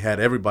time now we had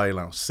everybody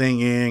like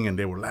singing, and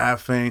they were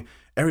laughing.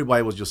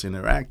 Everybody was just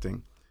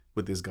interacting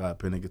with this guy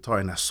playing the guitar.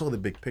 And I saw the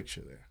big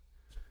picture there.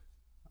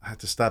 I had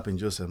to stop and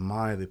just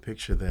admire the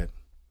picture that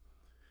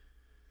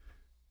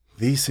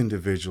these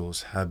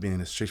individuals have been in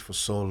the streets for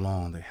so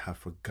long, they have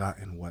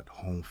forgotten what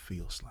home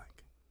feels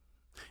like.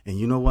 And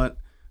you know what?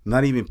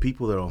 Not even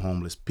people that are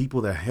homeless,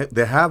 people that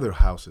have their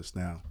houses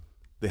now,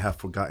 they have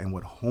forgotten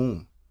what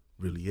home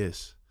really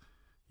is.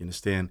 You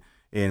understand?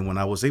 And when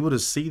I was able to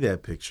see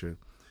that picture,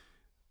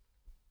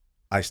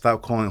 I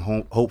stopped calling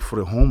hope for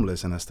the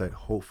homeless, and I started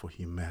hope for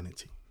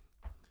humanity.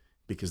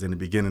 Because in the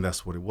beginning,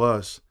 that's what it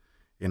was.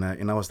 And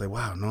I was like,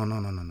 wow, no.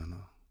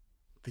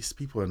 These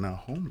people are not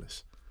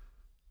homeless.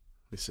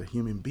 These are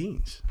human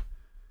beings.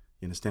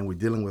 You understand? We're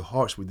dealing with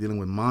hearts. We're dealing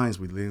with minds.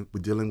 We're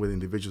dealing with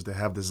individuals that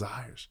have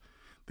desires.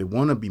 They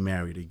want to be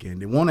married again.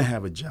 They want to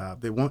have a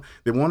job. They want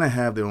to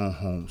have their own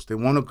homes. They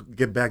want to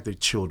get back their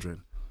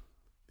children.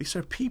 These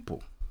are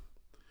people.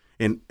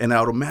 And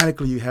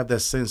automatically you have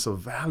that sense of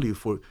value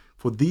for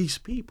these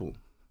people.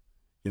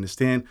 You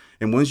understand?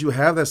 And once you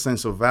have that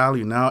sense of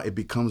value, now it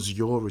becomes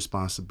your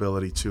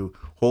responsibility to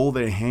hold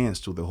their hands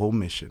through the whole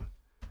mission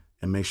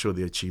and make sure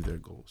they achieve their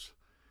goals.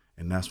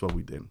 And that's what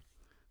we did.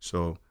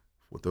 So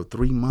for the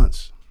 3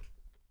 months,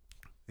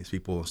 these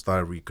people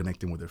started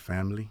reconnecting with their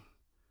family,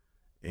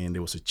 and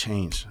there was a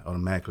change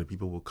automatically.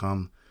 People will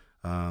come.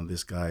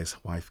 This guy's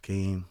wife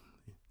came.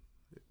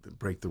 The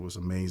breakthrough was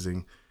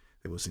amazing.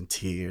 They was in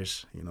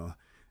tears,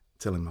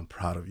 telling him, I'm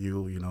proud of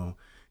you,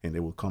 and they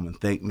would come and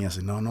thank me. I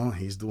said, no,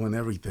 he's doing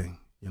everything.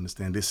 You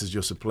understand? This is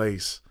just a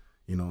place,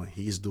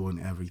 he's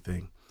doing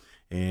everything.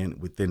 And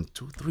within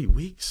 2-3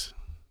 weeks,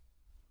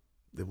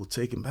 they will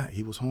take him back.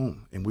 He was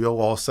home. And we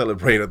all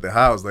celebrate at the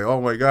house. Like, oh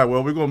my God,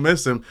 well, we're going to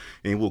miss him.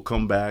 And he'll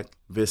come back,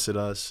 visit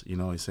us.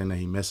 He's saying that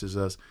he misses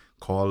us,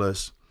 call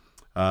us.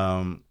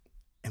 And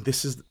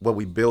this is what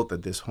we built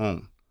at this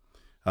home.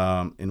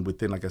 And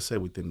within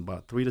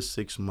about 3 to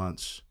 6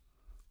 months,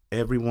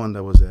 everyone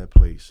that was at that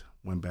place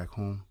went back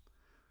home.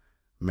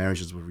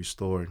 Marriages were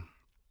restored.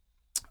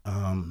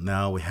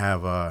 Now we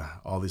have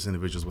all these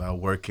individuals who are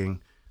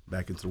working,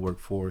 back into the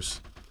workforce,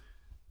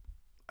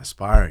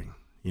 aspiring,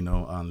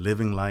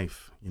 living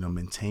life,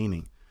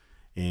 maintaining.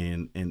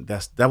 And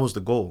that was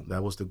the goal.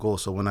 That was the goal.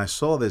 So when I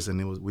saw this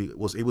and we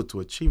was able to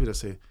achieve it, I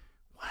said,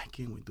 why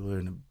can't we do it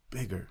in a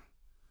bigger,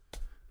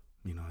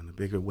 in a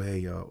bigger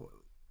way?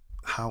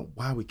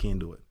 Why we can't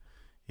do it?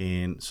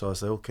 And so I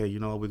said, okay,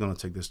 we're going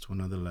to take this to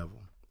another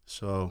level.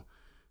 So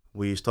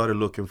we started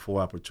looking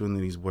for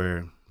opportunities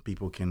where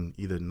people can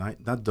either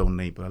not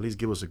donate, but at least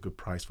give us a good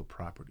price for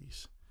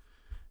properties.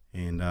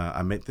 And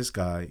I met this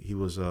guy. He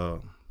was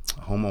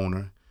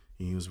homeowner.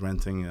 He was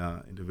renting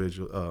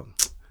individual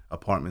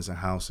apartments and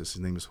houses.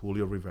 His name is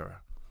Julio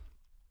Rivera.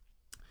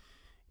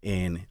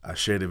 And I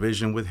shared a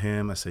vision with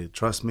him. I said,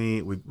 trust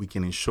me, we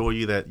can ensure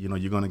you that,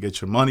 you're going to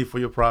get your money for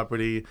your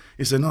property.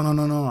 He said,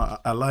 no.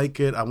 I like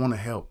it. I want to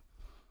help.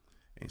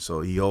 And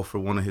so he offered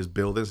one of his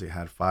buildings. It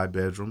had 5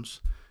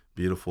 bedrooms,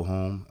 beautiful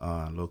home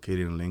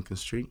located in Lincoln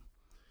Street.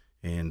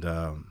 And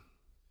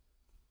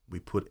we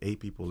put 8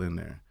 people in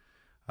there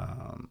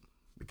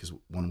because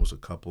one was a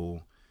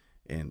couple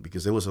and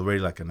because there was already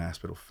like an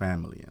aspect of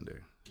family in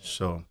there.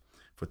 So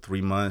for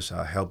 3 months,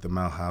 I helped them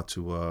out how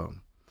to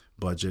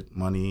budget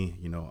money,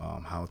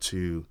 how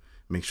to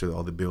make sure that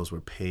all the bills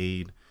were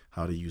paid,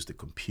 how to use the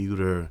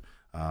computer.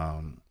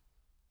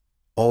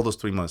 All those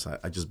 3 months,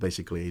 I just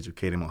basically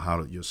educated them on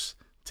how to just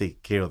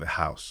take care of the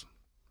house.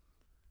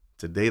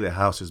 Today, the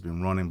house has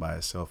been running by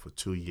itself for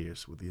 2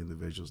 years with the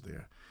individuals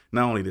there.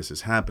 Not only this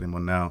is happening,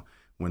 but now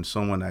when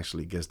someone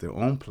actually gets their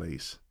own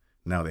place,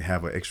 now they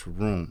have an extra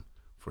room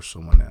for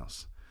someone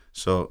else.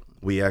 So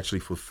we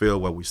actually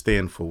fulfill what we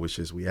stand for, which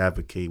is we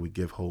advocate, we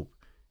give hope,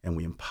 and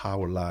we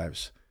empower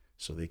lives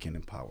so they can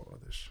empower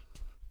others.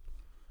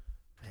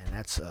 Man,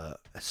 that's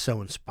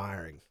so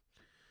inspiring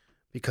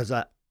because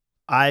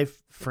I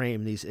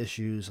frame these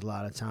issues a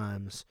lot of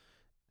times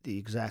the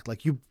exact,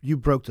 like you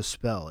broke the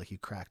spell, like you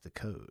cracked the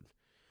code.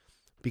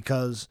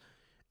 Because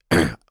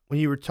when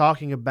you were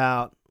talking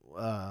about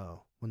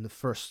when the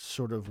first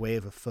sort of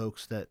wave of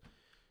folks that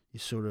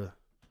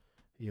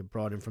you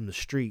brought in from the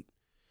street,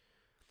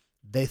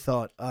 they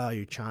thought, oh,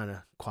 you're trying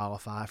to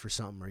qualify for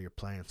something or you're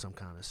playing some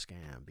kind of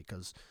scam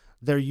because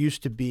they're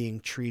used to being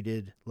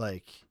treated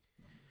like,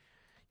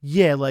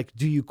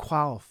 do you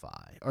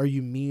qualify? Are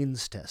you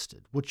means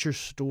tested? What's your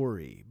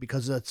story?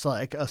 Because it's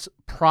like a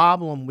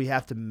problem we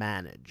have to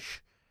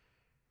manage.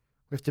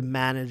 We have to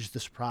manage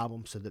this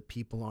problem so that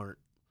people aren't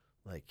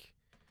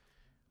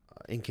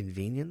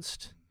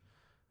inconvenienced.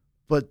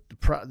 But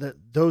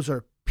those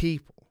are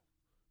people.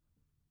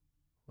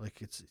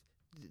 Like it's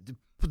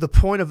the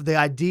point of the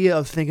idea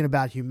of thinking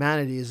about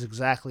humanity is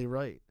exactly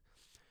right.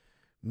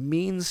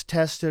 Means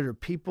tested or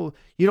people,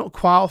 you don't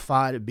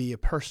qualify to be a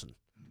person.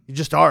 You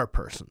just are a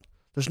person.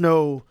 There's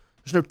no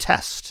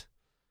test.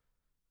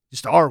 You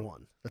just are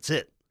one. That's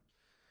it.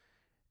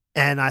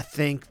 And I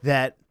think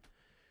that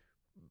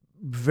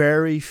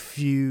very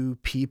few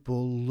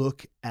people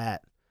look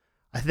at,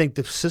 I think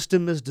the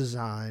system is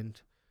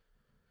designed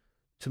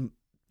to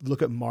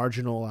look at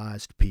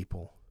marginalized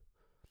people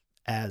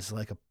as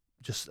like a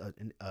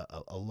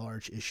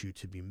large issue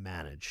to be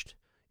managed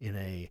in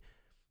a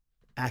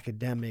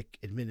academic,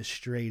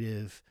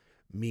 administrative,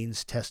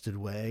 means-tested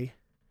way,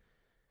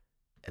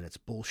 and it's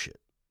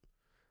bullshit.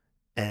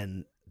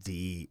 And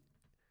the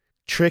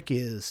trick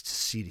is to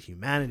see the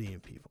humanity in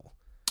people.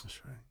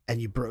 That's right.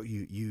 And you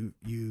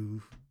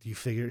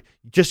figured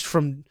just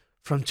from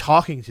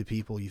talking to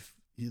people, you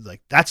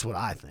like that's what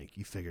I think.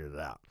 You figured it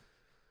out.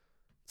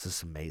 It's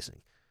just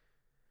amazing.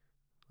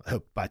 I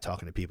hope by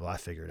talking to people, I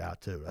figure it out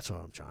too. That's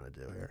what I'm trying to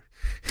do here.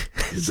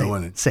 You're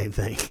doing it. Same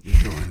thing.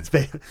 You're doing it.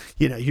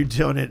 You're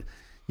doing it.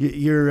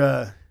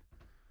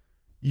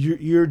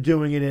 You're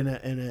doing it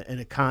in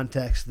a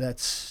context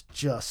that's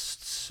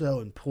just so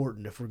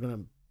important if we're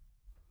gonna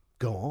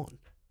go on,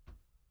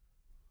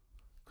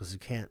 because you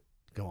can't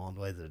go on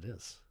the way that it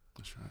is.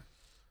 That's right.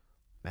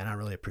 Man, I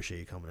really appreciate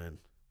you coming in.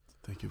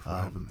 Thank you for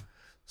having me.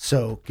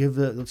 So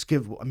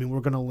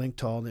we're gonna link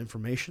to all the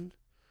information.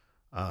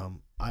 I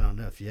don't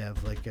know if you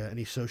have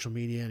any social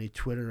media, any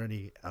Twitter,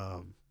 any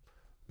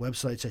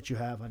websites that you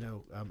have. I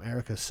know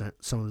Erica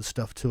sent some of the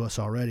stuff to us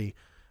already,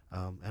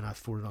 and I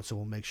forwarded on. So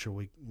we'll make sure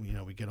we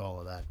get all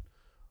of that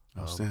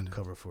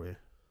covered for you.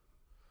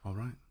 All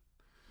right.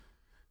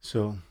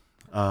 So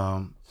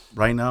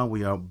right now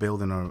we are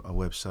building our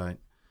website.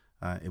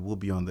 It will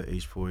be on the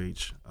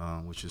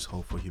H4H, which is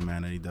Hope for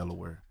Humanity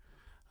Delaware.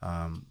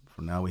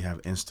 For now, we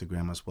have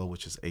Instagram as well,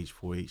 which is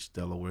H4H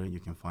Delaware.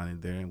 You can find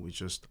it there. We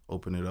just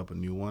opened it up, a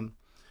new one.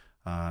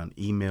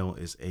 Email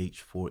is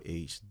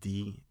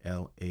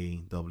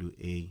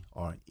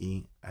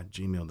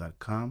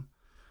h4hdlaware@gmail.com.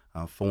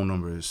 Phone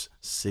number is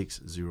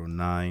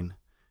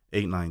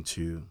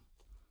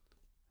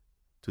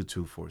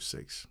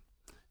 609-892-2246.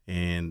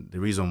 And the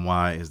reason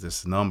why is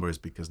this number is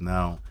because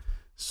now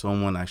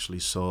someone actually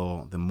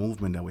saw the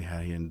movement that we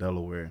had here in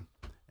Delaware,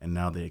 and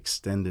now they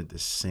extended the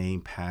same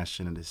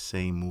passion and the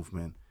same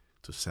movement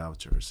to South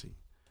Jersey.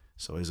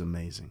 So it's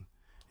amazing.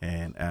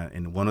 And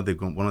one of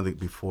the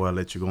before I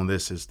let you go on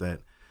this is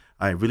that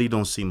I really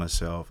don't see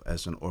myself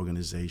as an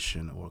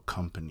organization or a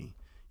company.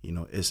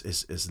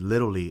 It's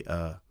literally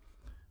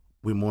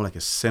we're more like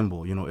a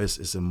symbol.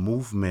 It's a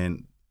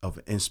movement of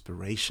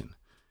inspiration.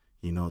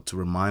 To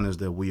remind us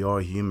that we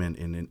are human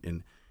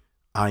and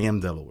I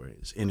am Delaware.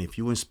 And if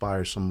you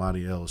inspire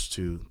somebody else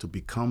to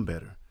become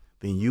better,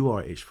 then you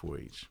are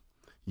H4H.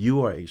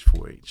 You are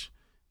H4H,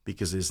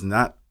 because it's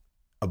not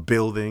a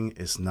building,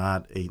 it's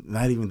not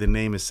even the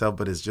name itself,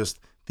 but it's just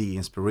the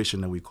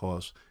inspiration that we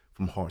cause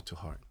from heart to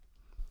heart.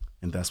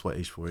 And that's what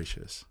H4H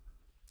is.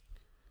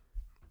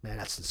 Man,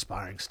 that's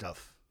inspiring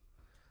stuff.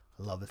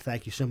 I love it.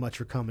 Thank you so much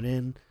for coming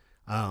in.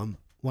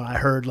 When I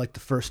heard like the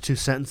first two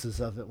sentences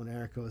of it, when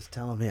Erica was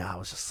telling me, I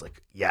was just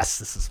like, yes,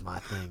 this is my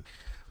thing.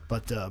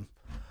 But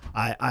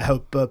I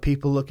hope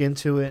people look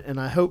into it, and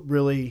I hope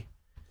really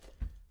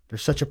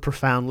there's such a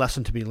profound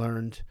lesson to be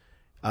learned.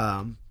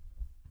 I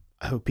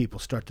hope people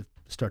start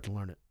to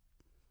learn it.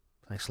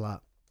 Thanks a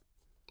lot.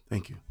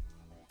 Thank you.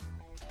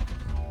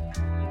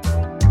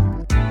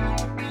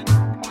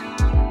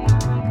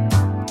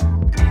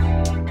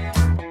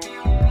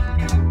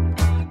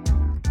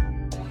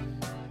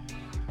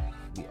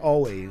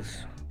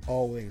 Always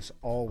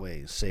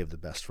save the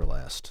best for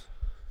last.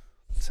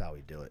 That's how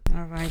we do it.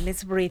 All right,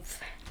 let's breathe.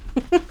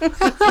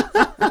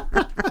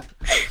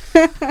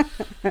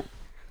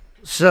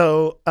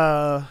 So,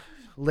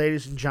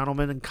 ladies and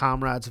gentlemen and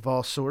comrades of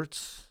all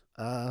sorts,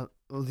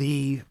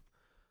 the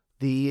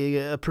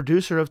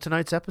producer of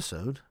tonight's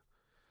episode,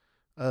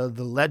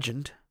 the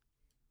legend,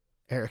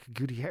 Erica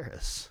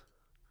Gutierrez.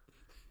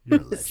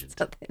 You're a legend.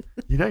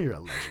 You know you're a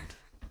legend.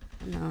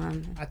 No,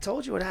 I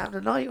told you what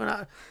happened tonight when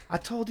I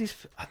told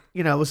these,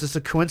 it was just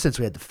a coincidence.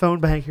 We had the phone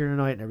bank here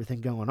tonight and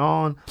everything going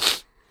on.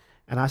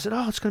 And I said,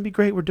 oh, it's going to be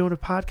great. We're doing a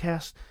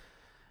podcast.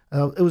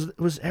 It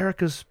was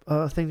Erica's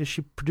thing that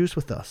she produced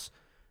with us.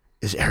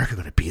 Is Erica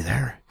going to be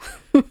there?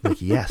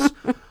 Like, yes.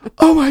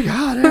 Oh my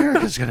God,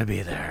 Erica's going to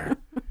be there.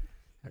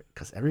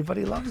 Because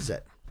everybody loves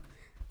it.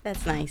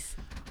 that's nice.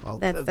 Well,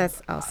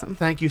 That's awesome.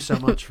 Thank you so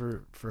much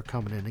for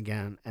coming in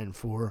again and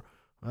for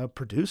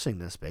producing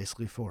this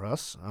basically for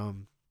us.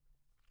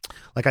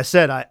 Like I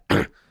said, I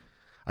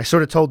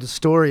sort of told the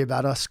story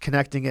about us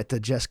connecting at the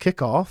Just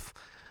Kickoff,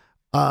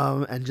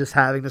 and just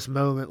having this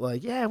moment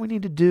like, yeah, we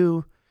need to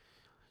do,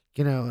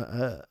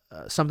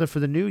 something for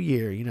the new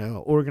year,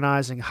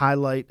 organizing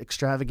highlight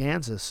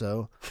extravaganza.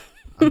 So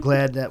I'm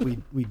glad that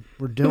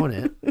we're doing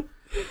it.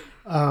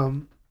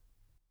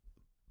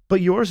 But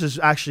yours is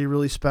actually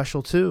really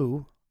special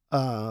too.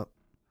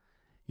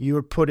 You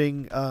were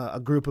putting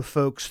a group of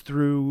folks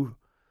through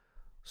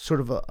sort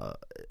of a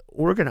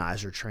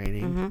organizer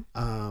training,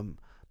 and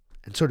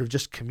sort of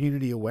just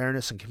community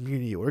awareness and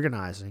community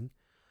organizing.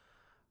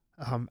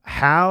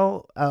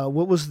 How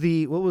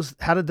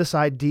did this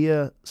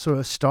idea sort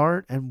of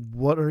start, and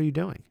what are you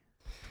doing?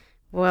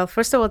 Well,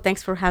 first of all,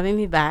 thanks for having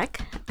me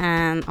back,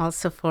 and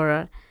also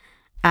for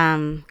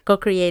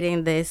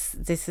co-creating this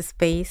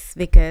space,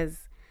 because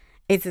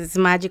it's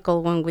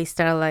magical when we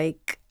start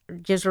like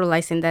just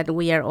realizing that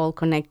we are all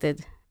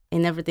connected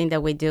in everything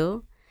that we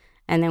do.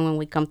 And then when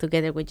we come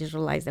together, we just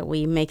realize that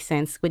we make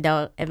sense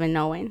without even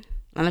knowing.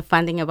 And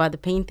finding about the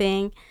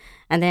painting,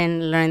 and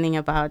then learning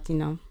about,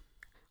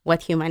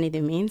 what humanity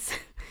means.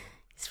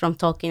 It's from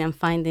talking and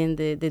finding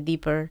the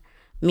deeper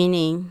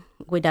meaning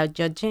without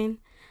judging.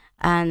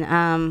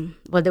 And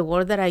but the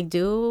work that I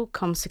do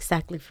comes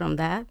exactly from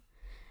that.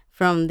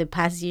 From the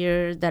past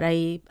year that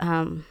I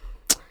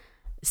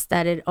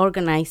started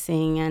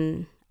organizing,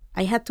 and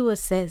I had to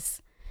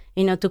assess,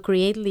 to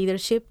create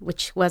leadership,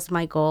 which was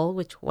my goal,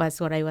 which was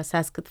what I was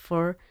asked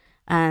for,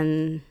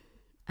 and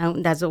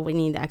that's what we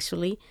need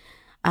actually.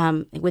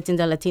 Within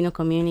the Latino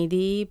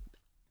community,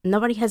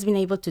 nobody has been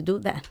able to do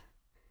that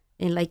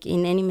in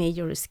any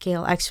major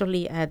scale,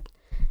 actually at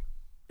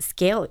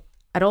scale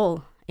at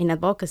all in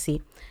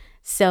advocacy.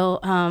 So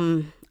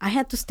I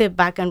had to step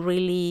back and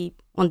really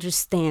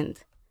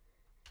understand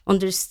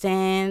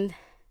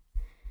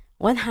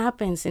what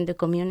happens in the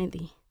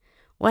community,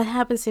 what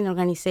happens in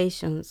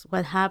organizations,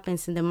 what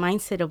happens in the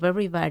mindset of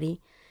everybody,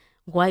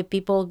 why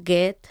people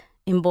get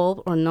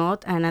involved or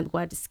not, and at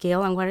what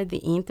scale, and what are the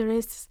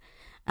interests,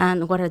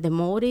 and what are the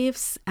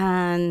motives,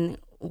 and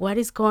what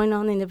is going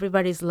on in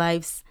everybody's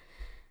lives.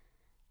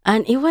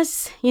 And it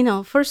was,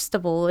 first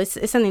of all,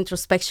 it's an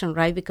introspection,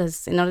 right?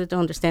 Because in order to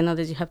understand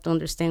others, you have to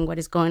understand what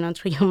is going on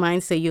through your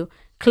mind. So you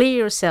clear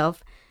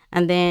yourself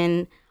and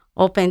then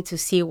open to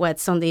see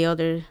what's on the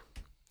other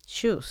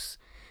shoes.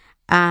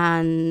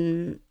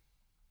 And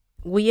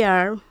we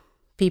are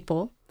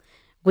people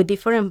with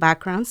different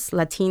backgrounds.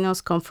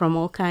 Latinos come from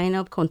all kinds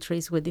of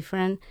countries with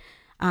different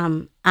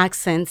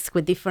accents,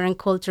 with different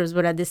cultures,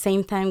 but at the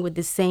same time with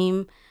the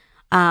same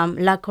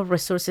lack of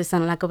resources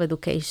and lack of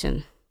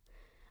education.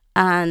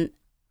 And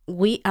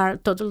we are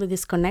totally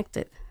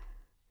disconnected.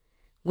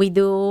 We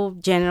do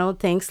general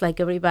things like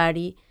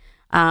everybody.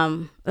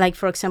 Like,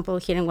 for example,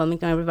 here in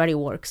Wilmington, everybody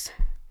works.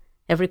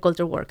 Every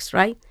culture works,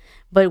 right?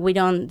 But we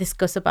don't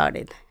discuss about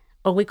it.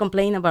 Or we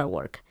complain about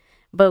work.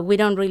 But we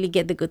don't really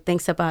get the good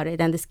things about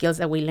it and the skills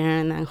that we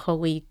learn and how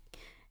we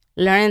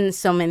learn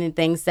so many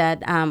things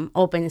that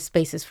open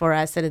spaces for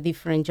us at a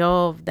different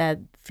job that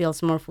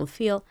feels more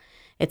fulfilled,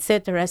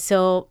 etc.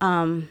 So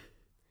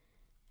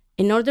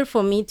in order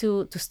for me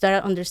to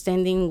start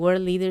understanding where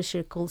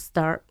leadership could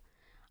start,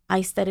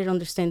 I started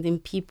understanding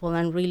people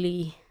and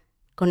really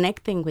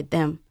connecting with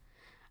them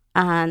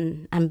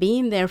and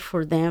being there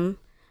for them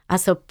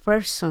as a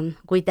person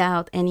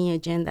without any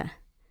agenda.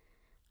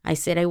 I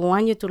said, I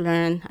want you to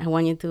learn. I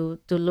want you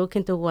to look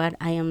into what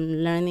I am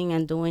learning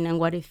and doing and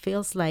what it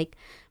feels like.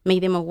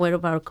 Make them aware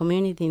of our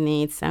community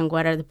needs and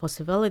what are the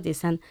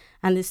possibilities. And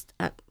this,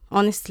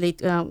 honestly,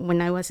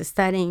 when I was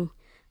studying,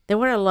 there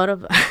were a lot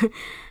of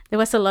there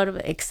was a lot of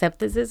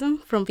skepticism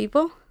from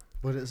people.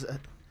 What is that?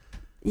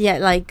 Yeah,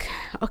 like,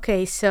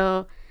 okay,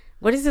 so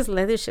what is this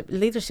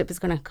leadership is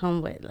going to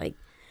come with, like,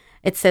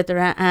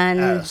 etc.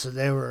 And So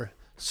they were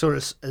sort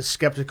of as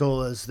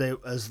skeptical as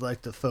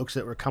like the folks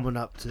that were coming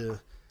up to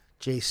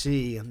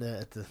JC and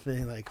the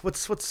thing, like, what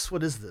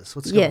is this?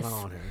 What's Yes. going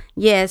on here?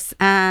 yes,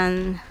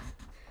 and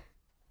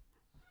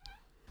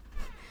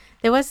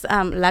there was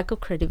lack of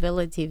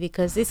credibility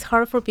because it's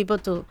hard for people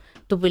to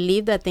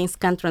believe that things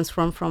can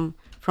transform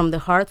from the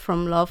heart,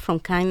 from love, from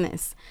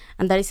kindness,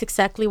 and that is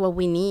exactly what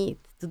we need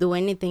to do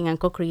anything and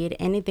co-create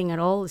anything at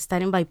all,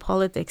 starting by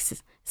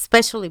politics,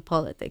 especially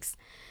politics.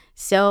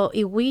 So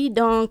if we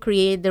don't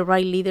create the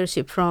right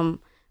leadership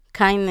from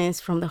kindness,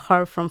 from the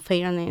heart, from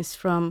fairness,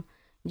 from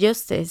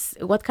justice,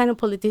 what kind of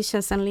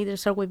politicians and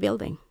leaders are we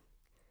building?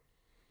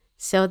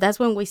 So that's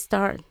when we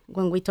start.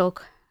 When we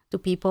talk to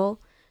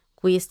people,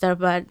 we start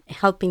by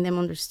helping them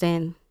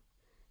understand.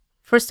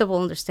 First of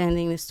all,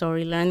 understanding the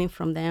story, learning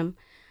from them,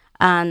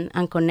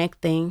 and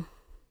connecting.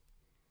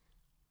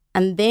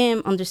 And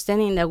then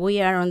understanding that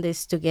we are on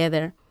this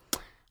together.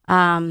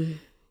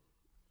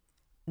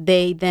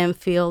 They then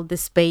feel the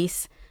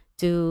space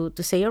to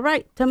say, all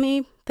right, tell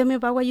me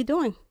about what you're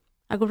doing.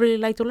 I would really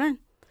like to learn.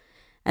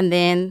 And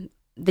then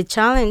the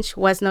challenge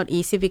was not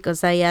easy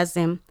because I asked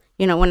them,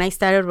 when I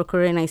started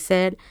recruiting, I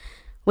said,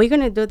 we're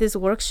going to do this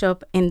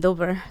workshop in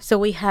Dover.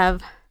 So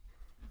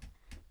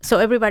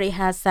everybody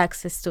has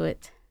access to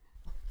it,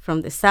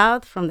 from the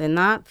south, from the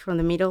north, from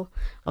the middle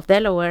of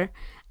Delaware.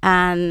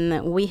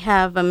 And we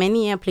have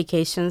many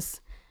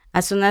applications.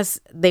 As soon as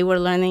they were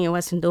learning it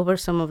was in Dover,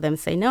 some of them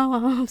say, no,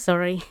 I'm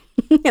sorry,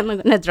 I'm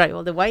not going to drive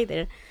all the way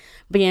there.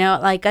 But,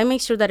 I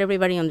make sure that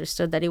everybody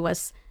understood that it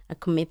was a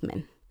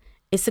commitment.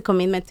 It's a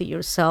commitment to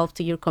yourself,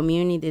 to your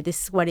community.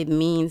 This is what it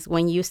means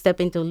when you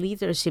step into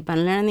leadership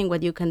and learning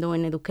what you can do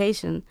in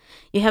education.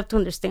 You have to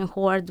understand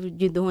who are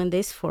you doing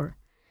this for.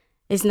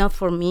 It's not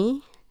for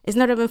me. It's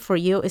not even for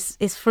you.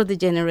 It's for the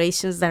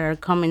generations that are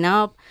coming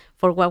up,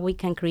 for what we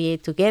can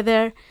create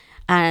together.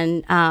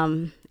 And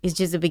it's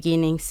just the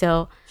beginning.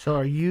 So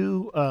are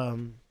you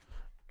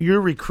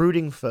you're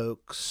recruiting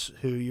folks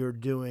who you're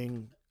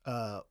doing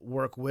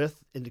work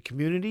with in the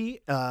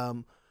community?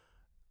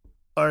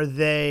 Are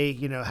they,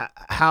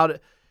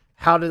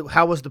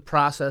 how was the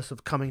process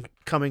of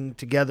coming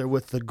together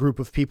with the group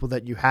of people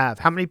that you have?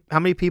 How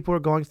many people are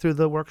going through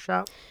the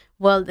workshop?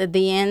 Well,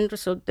 the end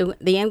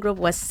group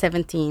was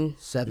 17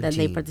 that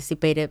they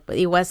participated, but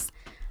it was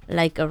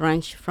like a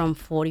range from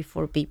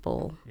 44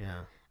 people.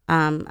 Yeah.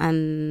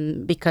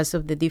 And because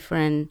of the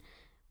different,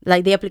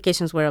 the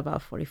applications were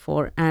about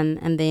 44,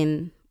 and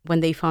then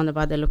when they found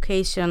about the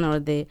location or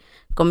the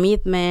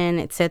commitment,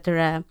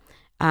 etc.,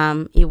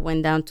 it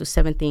went down to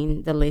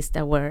 17, the list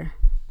that were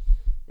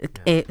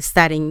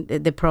starting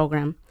the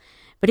program.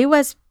 But it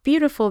was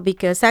beautiful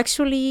because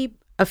actually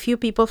a few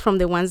people from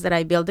the ones that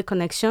I built the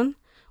connection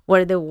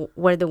were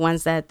the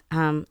ones that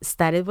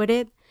started with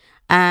it.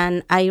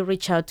 And I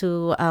reached out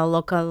to a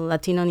local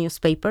Latino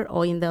newspaper,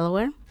 all in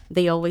Delaware.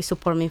 They always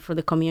support me for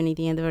the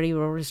community and they're very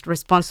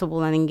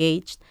responsible and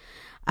engaged.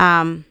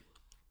 And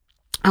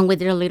we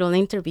did a little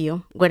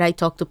interview where I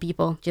talked to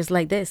people just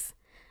like this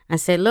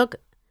and said, look,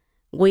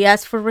 we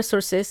ask for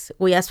resources,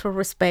 we ask for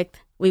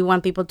respect, we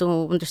want people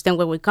to understand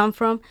where we come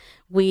from,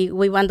 we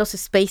want those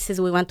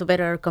spaces, we want to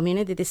better our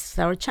community. This is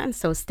our chance,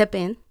 so step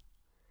in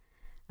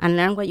and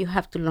learn what you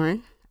have to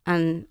learn,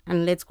 and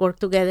let's work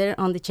together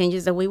on the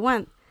changes that we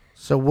want.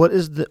 So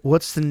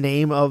what's the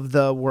name of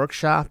the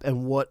workshop,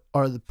 and what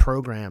are the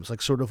programs?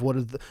 Like, sort of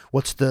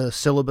what's the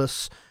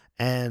syllabus,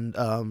 and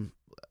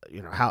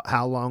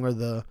how long are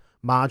the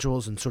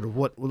modules, and sort of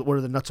what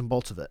are the nuts and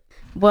bolts of it?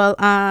 Well,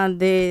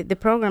 the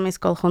program is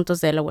called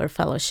Juntos Delaware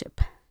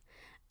Fellowship,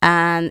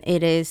 and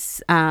it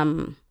is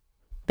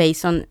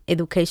based on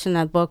education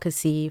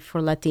advocacy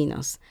for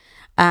Latinos.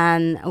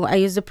 And I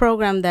use the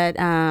program that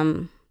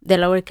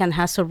Delaware Can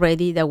has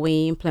already, that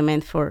we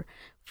implement for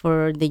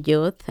the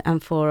youth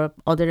and for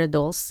other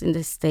adults in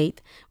the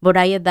state, but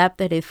I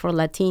adapted it for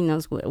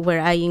Latinos,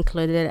 where I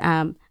included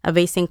a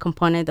basic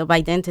component of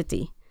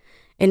identity.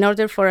 In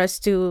order for us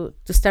to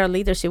start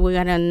leadership, we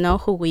gotta know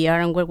who we are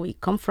and where we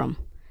come from.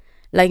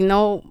 Like,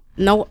 know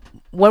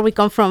where we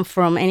come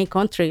from any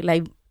country.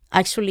 Like,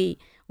 actually,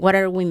 what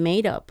are we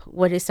made of?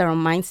 What is our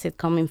mindset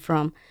coming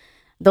from?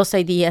 Those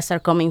ideas are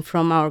coming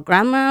from our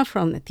grandma,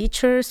 from the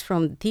teachers,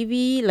 from the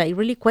TV. Like,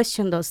 really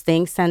question those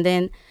things, and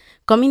then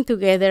coming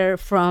together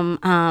from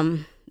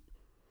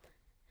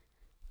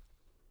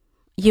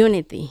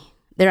unity.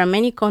 There are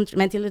many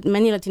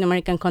Latin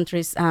American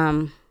countries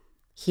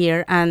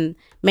here, and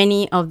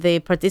many of the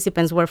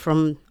participants were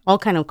from all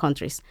kinds of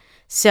countries.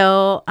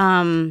 So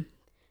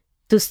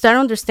to start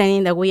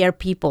understanding that we are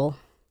people,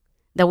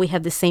 that we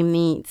have the same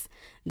needs,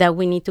 that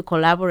we need to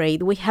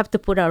collaborate, we have to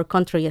put our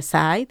country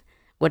aside,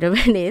 whatever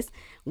it is.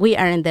 We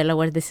are in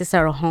Delaware. This is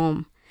our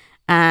home.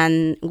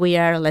 And we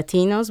are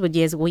Latinos, but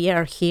yes, we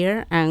are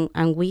here,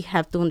 and we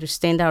have to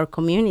understand our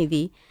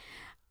community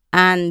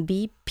and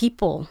be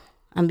people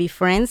and be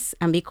friends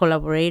and be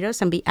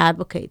collaborators and be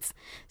advocates.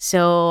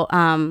 So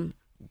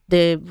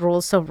the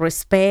rules of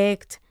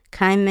respect,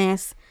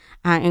 kindness,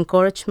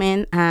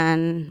 encouragement,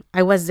 and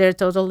I was there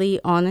totally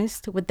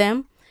honest with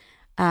them.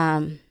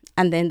 And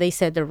then they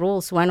set the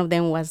rules. One of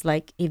them was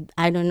like, if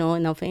I don't know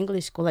enough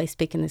English, could I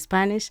speak in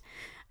Spanish?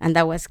 And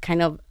that was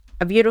kind of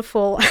a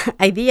beautiful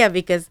idea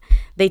because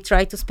they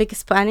try to speak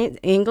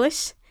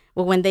English,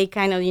 but when they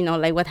kind of,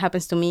 like what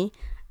happens to me,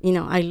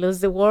 I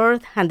lose the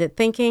word and the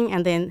thinking,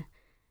 and then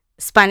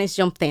Spanish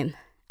jumped in.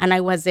 And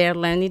I was there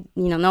learning,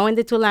 knowing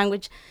the two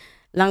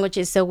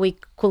languages so we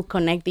could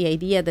connect the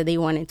idea that they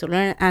wanted to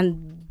learn.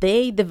 And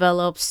they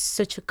developed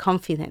such a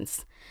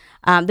confidence.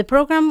 The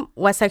program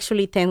was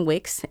actually 10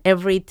 weeks,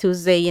 every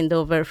Tuesday in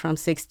Dover from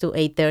 6 to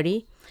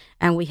 8:30.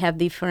 And we have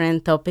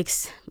different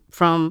topics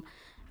from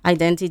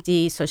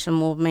identity, social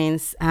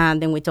movements, and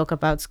then we talk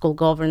about school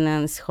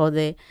governance, how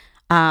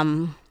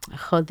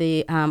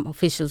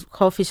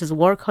officials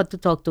work, how to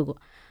talk to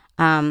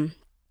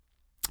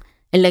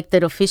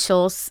elected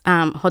officials,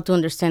 how to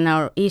understand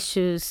our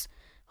issues,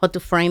 how to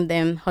frame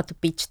them, how to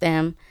pitch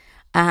them.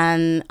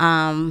 And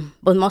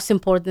but most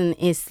important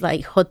is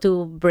like how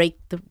to break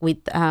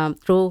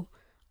through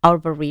our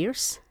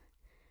barriers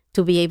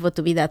to be able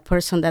to be that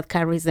person that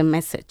carries the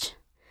message.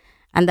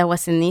 And that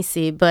wasn't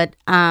easy, but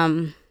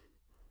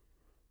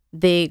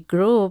the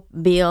group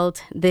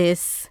built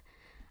this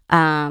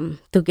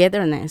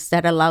togetherness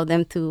that allowed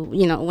them to,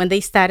 when they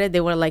started,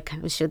 they were like,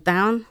 kind of shut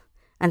down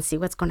and see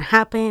what's going to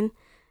happen,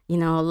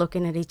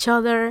 looking at each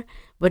other.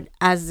 But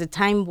as the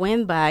time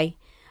went by,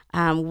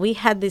 we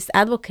had these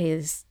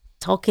advocates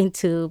talking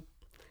to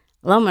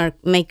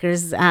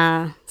lawmakers,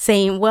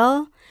 saying,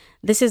 well,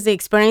 this is the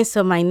experience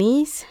of my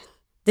niece.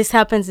 This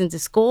happens in the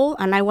school,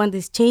 and I want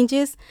these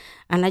changes.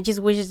 And I just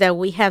wish that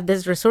we have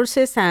these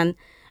resources, and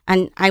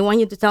I want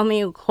you to tell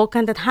me, how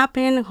can that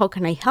happen? How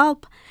can I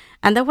help?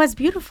 And that was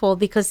beautiful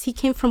because he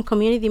came from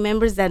community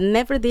members that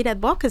never did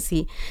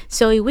advocacy.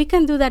 So if we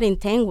can do that in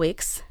 10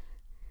 weeks,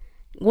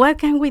 what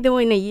can we do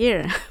in a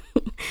year?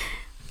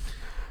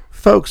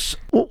 Folks,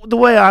 the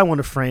way I want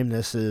to frame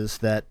this is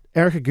that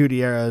Erica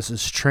Gutierrez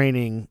is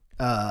training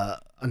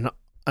an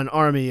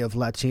army of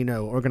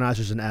Latino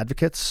organizers and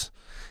advocates.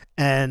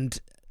 And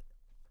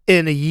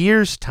in a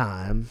year's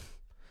time,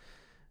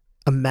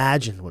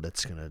 imagine what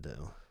it's going to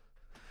do.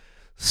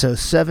 So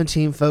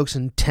 17 folks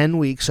in 10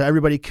 weeks. So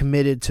everybody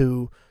committed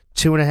to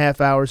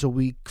 2.5 hours a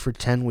week for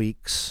 10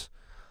 weeks.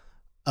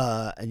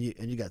 And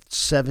you got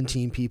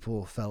 17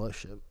 people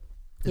fellowship.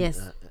 Yes.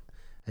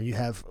 And you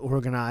have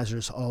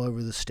organizers all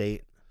over the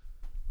state.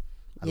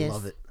 I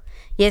love it.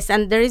 Yes,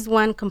 and there is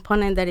one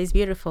component that is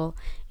beautiful,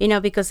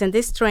 because in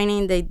this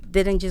training, they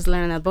didn't just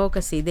learn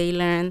advocacy. They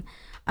learn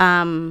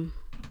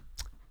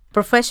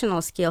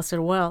professional skills as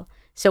well.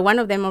 So one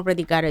of them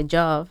already got a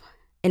job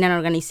in an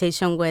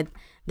organization with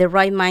the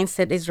right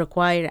mindset is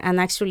required. And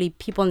actually,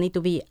 people need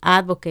to be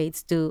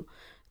advocates to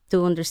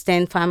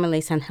understand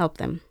families and help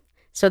them.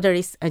 So there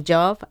is a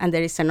job, and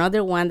there is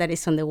another one that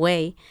is on the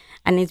way.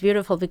 And it's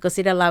beautiful because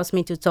it allows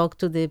me to talk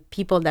to the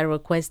people that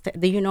request,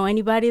 do you know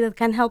anybody that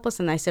can help us?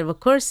 And I said, of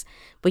course,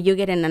 but you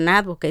get an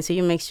advocate. So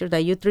you make sure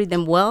that you treat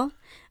them well,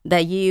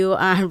 that you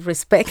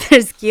respect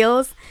their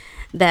skills,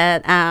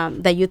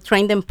 that you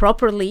train them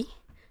properly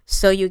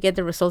so you get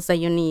the results that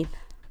you need.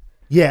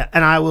 Yeah,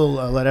 and I will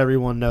let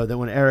everyone know that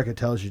when Erica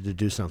tells you to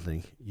do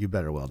something, you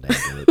better well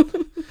damn do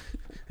it.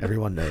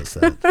 Everyone knows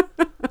that.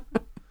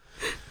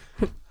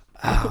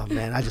 Oh,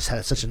 man, I just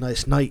had such a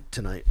nice night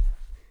tonight.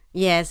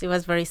 Yes, it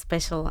was very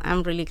special.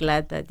 I'm really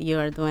glad that you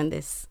are doing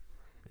this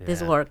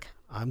work.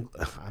 I'm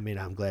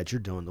glad you're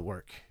doing the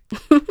work.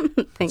 Thank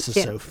you. This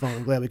is so fun.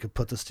 I'm glad we could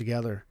put this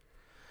together.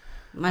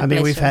 My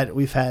pleasure.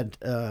 we've had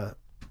a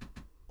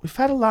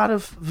lot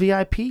of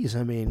VIPs.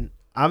 I mean,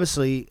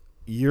 obviously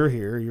you're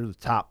here. You're the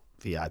top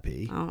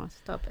VIP. Oh,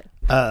 stop it.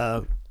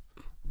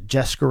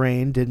 Jessica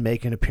Rain did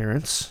make an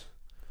appearance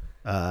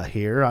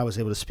here. I was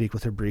able to speak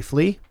with her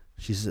briefly.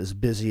 She's as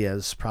busy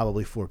as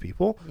probably 4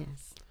 people.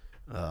 Yes.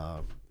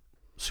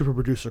 Super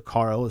producer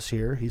Carl is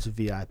here. He's a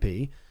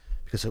VIP.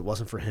 Because if it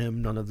wasn't for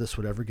him, none of this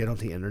would ever get on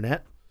the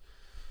internet.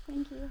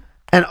 Thank you.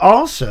 And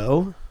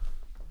also,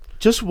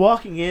 just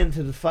walking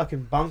into the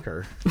fucking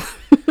bunker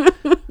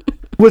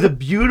with a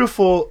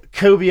beautiful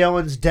Kobe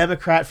Owens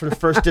Democrat for the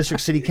 1st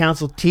District City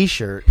Council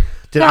t-shirt.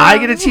 Did I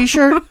get a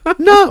t-shirt?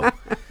 No.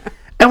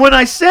 And when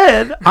I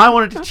said I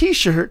wanted a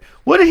t-shirt,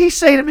 what did he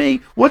say to me?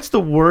 What's the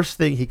worst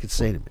thing he could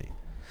say to me?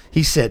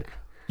 He said,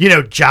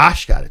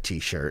 Josh got a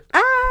t-shirt.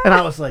 And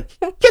I was like,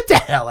 get the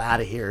hell out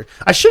of here.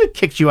 I should have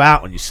kicked you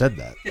out when you said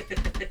that.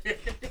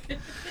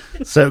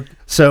 So,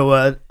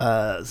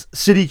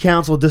 City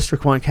Council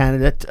District 1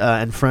 candidate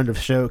and friend of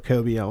show,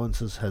 Kobe Owens,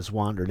 has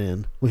wandered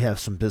in. We have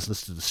some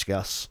business to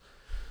discuss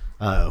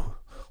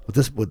with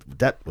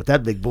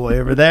that big boy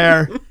over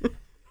there.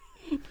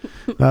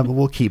 But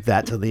we'll keep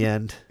that till the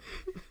end.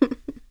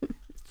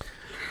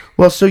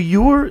 Well, so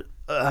you're...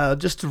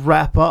 just to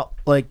wrap up,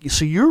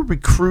 so you're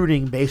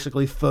recruiting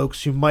basically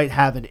folks who might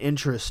have an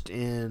interest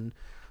in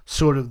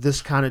sort of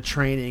this kind of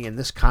training and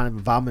this kind of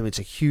involvement. It's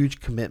a huge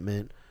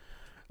commitment.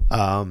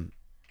 But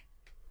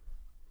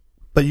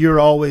you're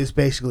always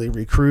basically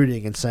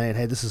recruiting and saying,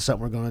 hey, this is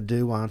something we're going to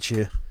do. Why don't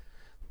you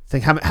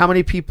think, how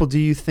many people do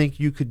you think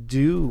you could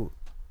do?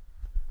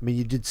 I mean,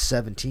 you did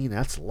 17.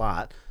 That's a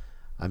lot.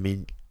 I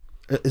mean,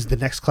 is the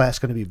next class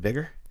going to be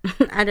bigger?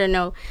 I don't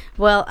know.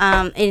 Well,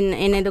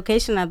 in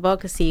education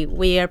advocacy,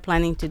 we are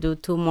planning to do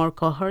 2 more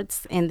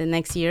cohorts in the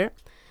next year.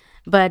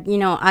 But,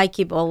 I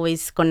keep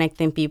always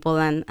connecting people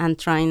and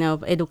trying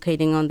of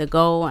educating on the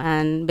go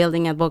and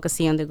building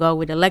advocacy on the go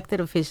with elected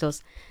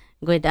officials,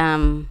 with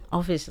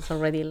officials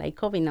already, like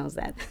Kobe knows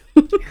that.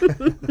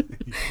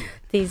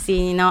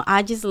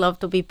 I just love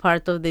to be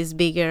part of this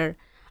bigger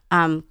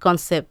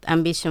concept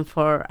and vision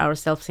for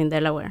ourselves in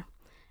Delaware.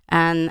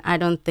 And I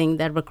don't think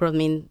that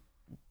recruitment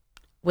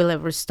will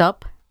ever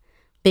stop,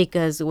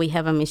 because we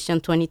have a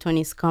mission. 2020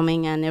 is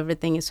coming and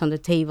everything is on the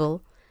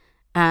table,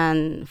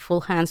 and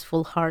full hands,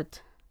 full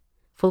heart,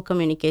 full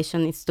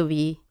communication needs to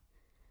be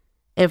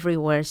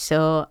everywhere.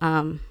 So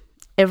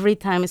every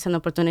time it's an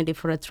opportunity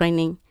for a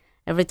training,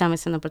 every time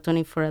it's an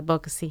opportunity for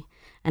advocacy,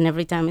 and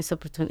every time it's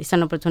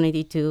an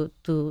opportunity to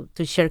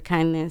share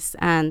kindness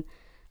and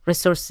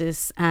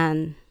resources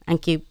and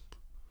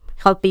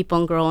help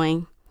people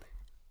growing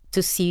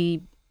to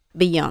see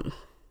beyond.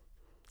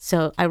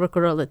 So I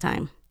recruit all the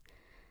time.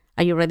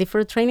 Are you ready for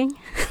a training?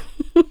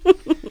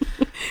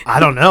 I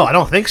don't know. I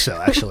don't think so,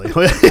 actually.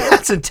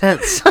 That's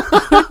intense.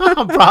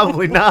 I'm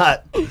probably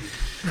not.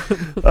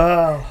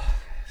 Oh,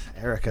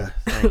 Erica,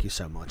 thank you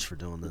so much for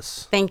doing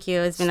this. Thank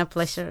you. It's been a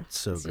pleasure. It's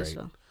so great.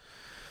 Usual.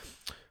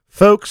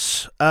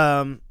 Folks,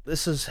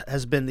 this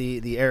has been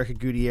the Erica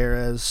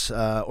Gutierrez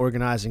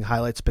Organizing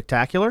Highlight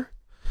Spectacular.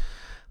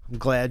 I'm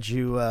glad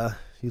you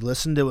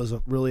listened. It was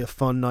really a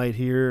fun night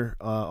here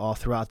all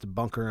throughout the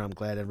bunker. I'm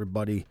glad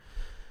everybody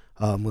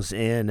was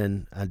in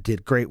and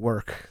did great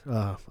work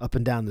up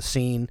and down the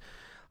scene.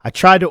 I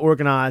tried to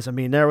organize. I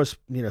mean, there was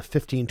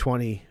 15,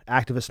 20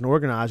 activists and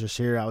organizers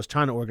here. I was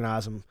trying to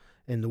organize them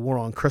in the war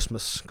on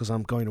Christmas, because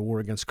I'm going to war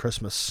against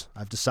Christmas.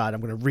 I've decided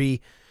I'm going to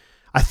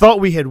I thought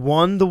we had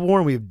won the war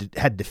and we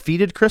had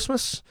defeated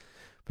Christmas,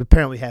 but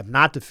apparently have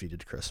not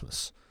defeated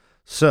Christmas.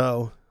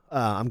 So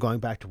I'm going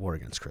back to war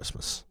against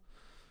Christmas.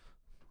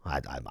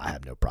 I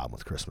have no problem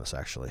with Christmas,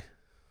 actually.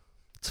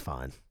 It's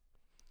fine.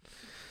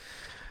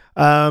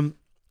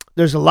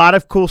 There's a lot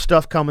of cool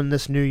stuff coming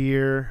this new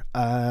year.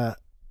 I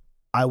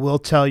will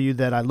tell you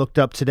that I looked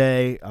up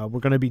today. We're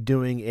going to be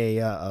doing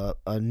a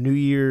New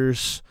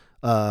Year's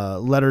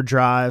letter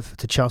drive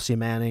to Chelsea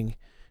Manning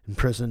in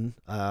prison.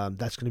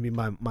 That's going to be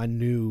my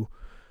new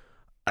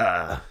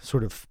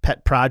sort of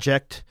pet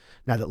project.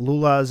 Now that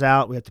Lula is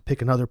out, we have to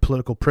pick another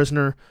political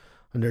prisoner,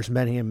 and there's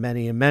many and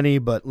many and many.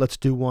 But let's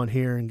do one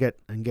here and get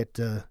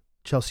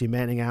Chelsea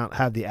Manning out.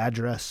 Have the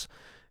address,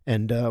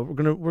 and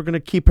we're gonna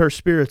keep her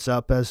spirits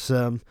up as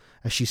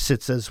she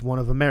sits as one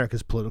of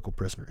America's political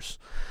prisoners.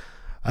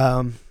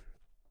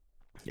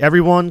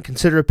 Everyone,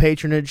 consider a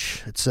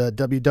patronage. It's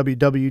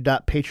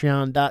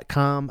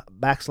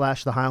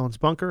www.patreon.com/The Highlands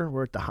Bunker.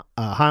 We're at the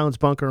Highlands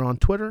Bunker on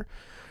Twitter.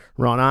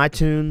 We're on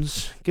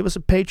iTunes. Give us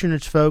a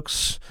patronage,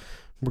 folks.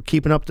 We're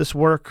keeping up this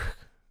work.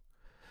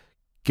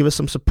 Give us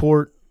some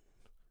support.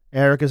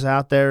 Erica's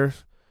out there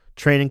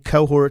training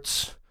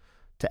cohorts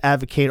to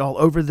advocate all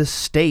over the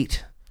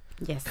state.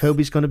 Yes.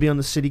 Kobe's going to be on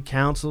the city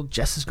council.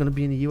 Jess is going to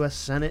be in the U.S.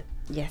 Senate.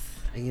 Yes.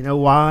 And you know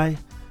why?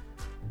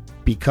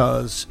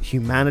 Because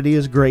humanity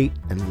is great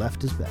and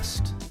left is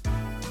best.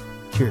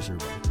 Cheers,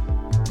 everybody.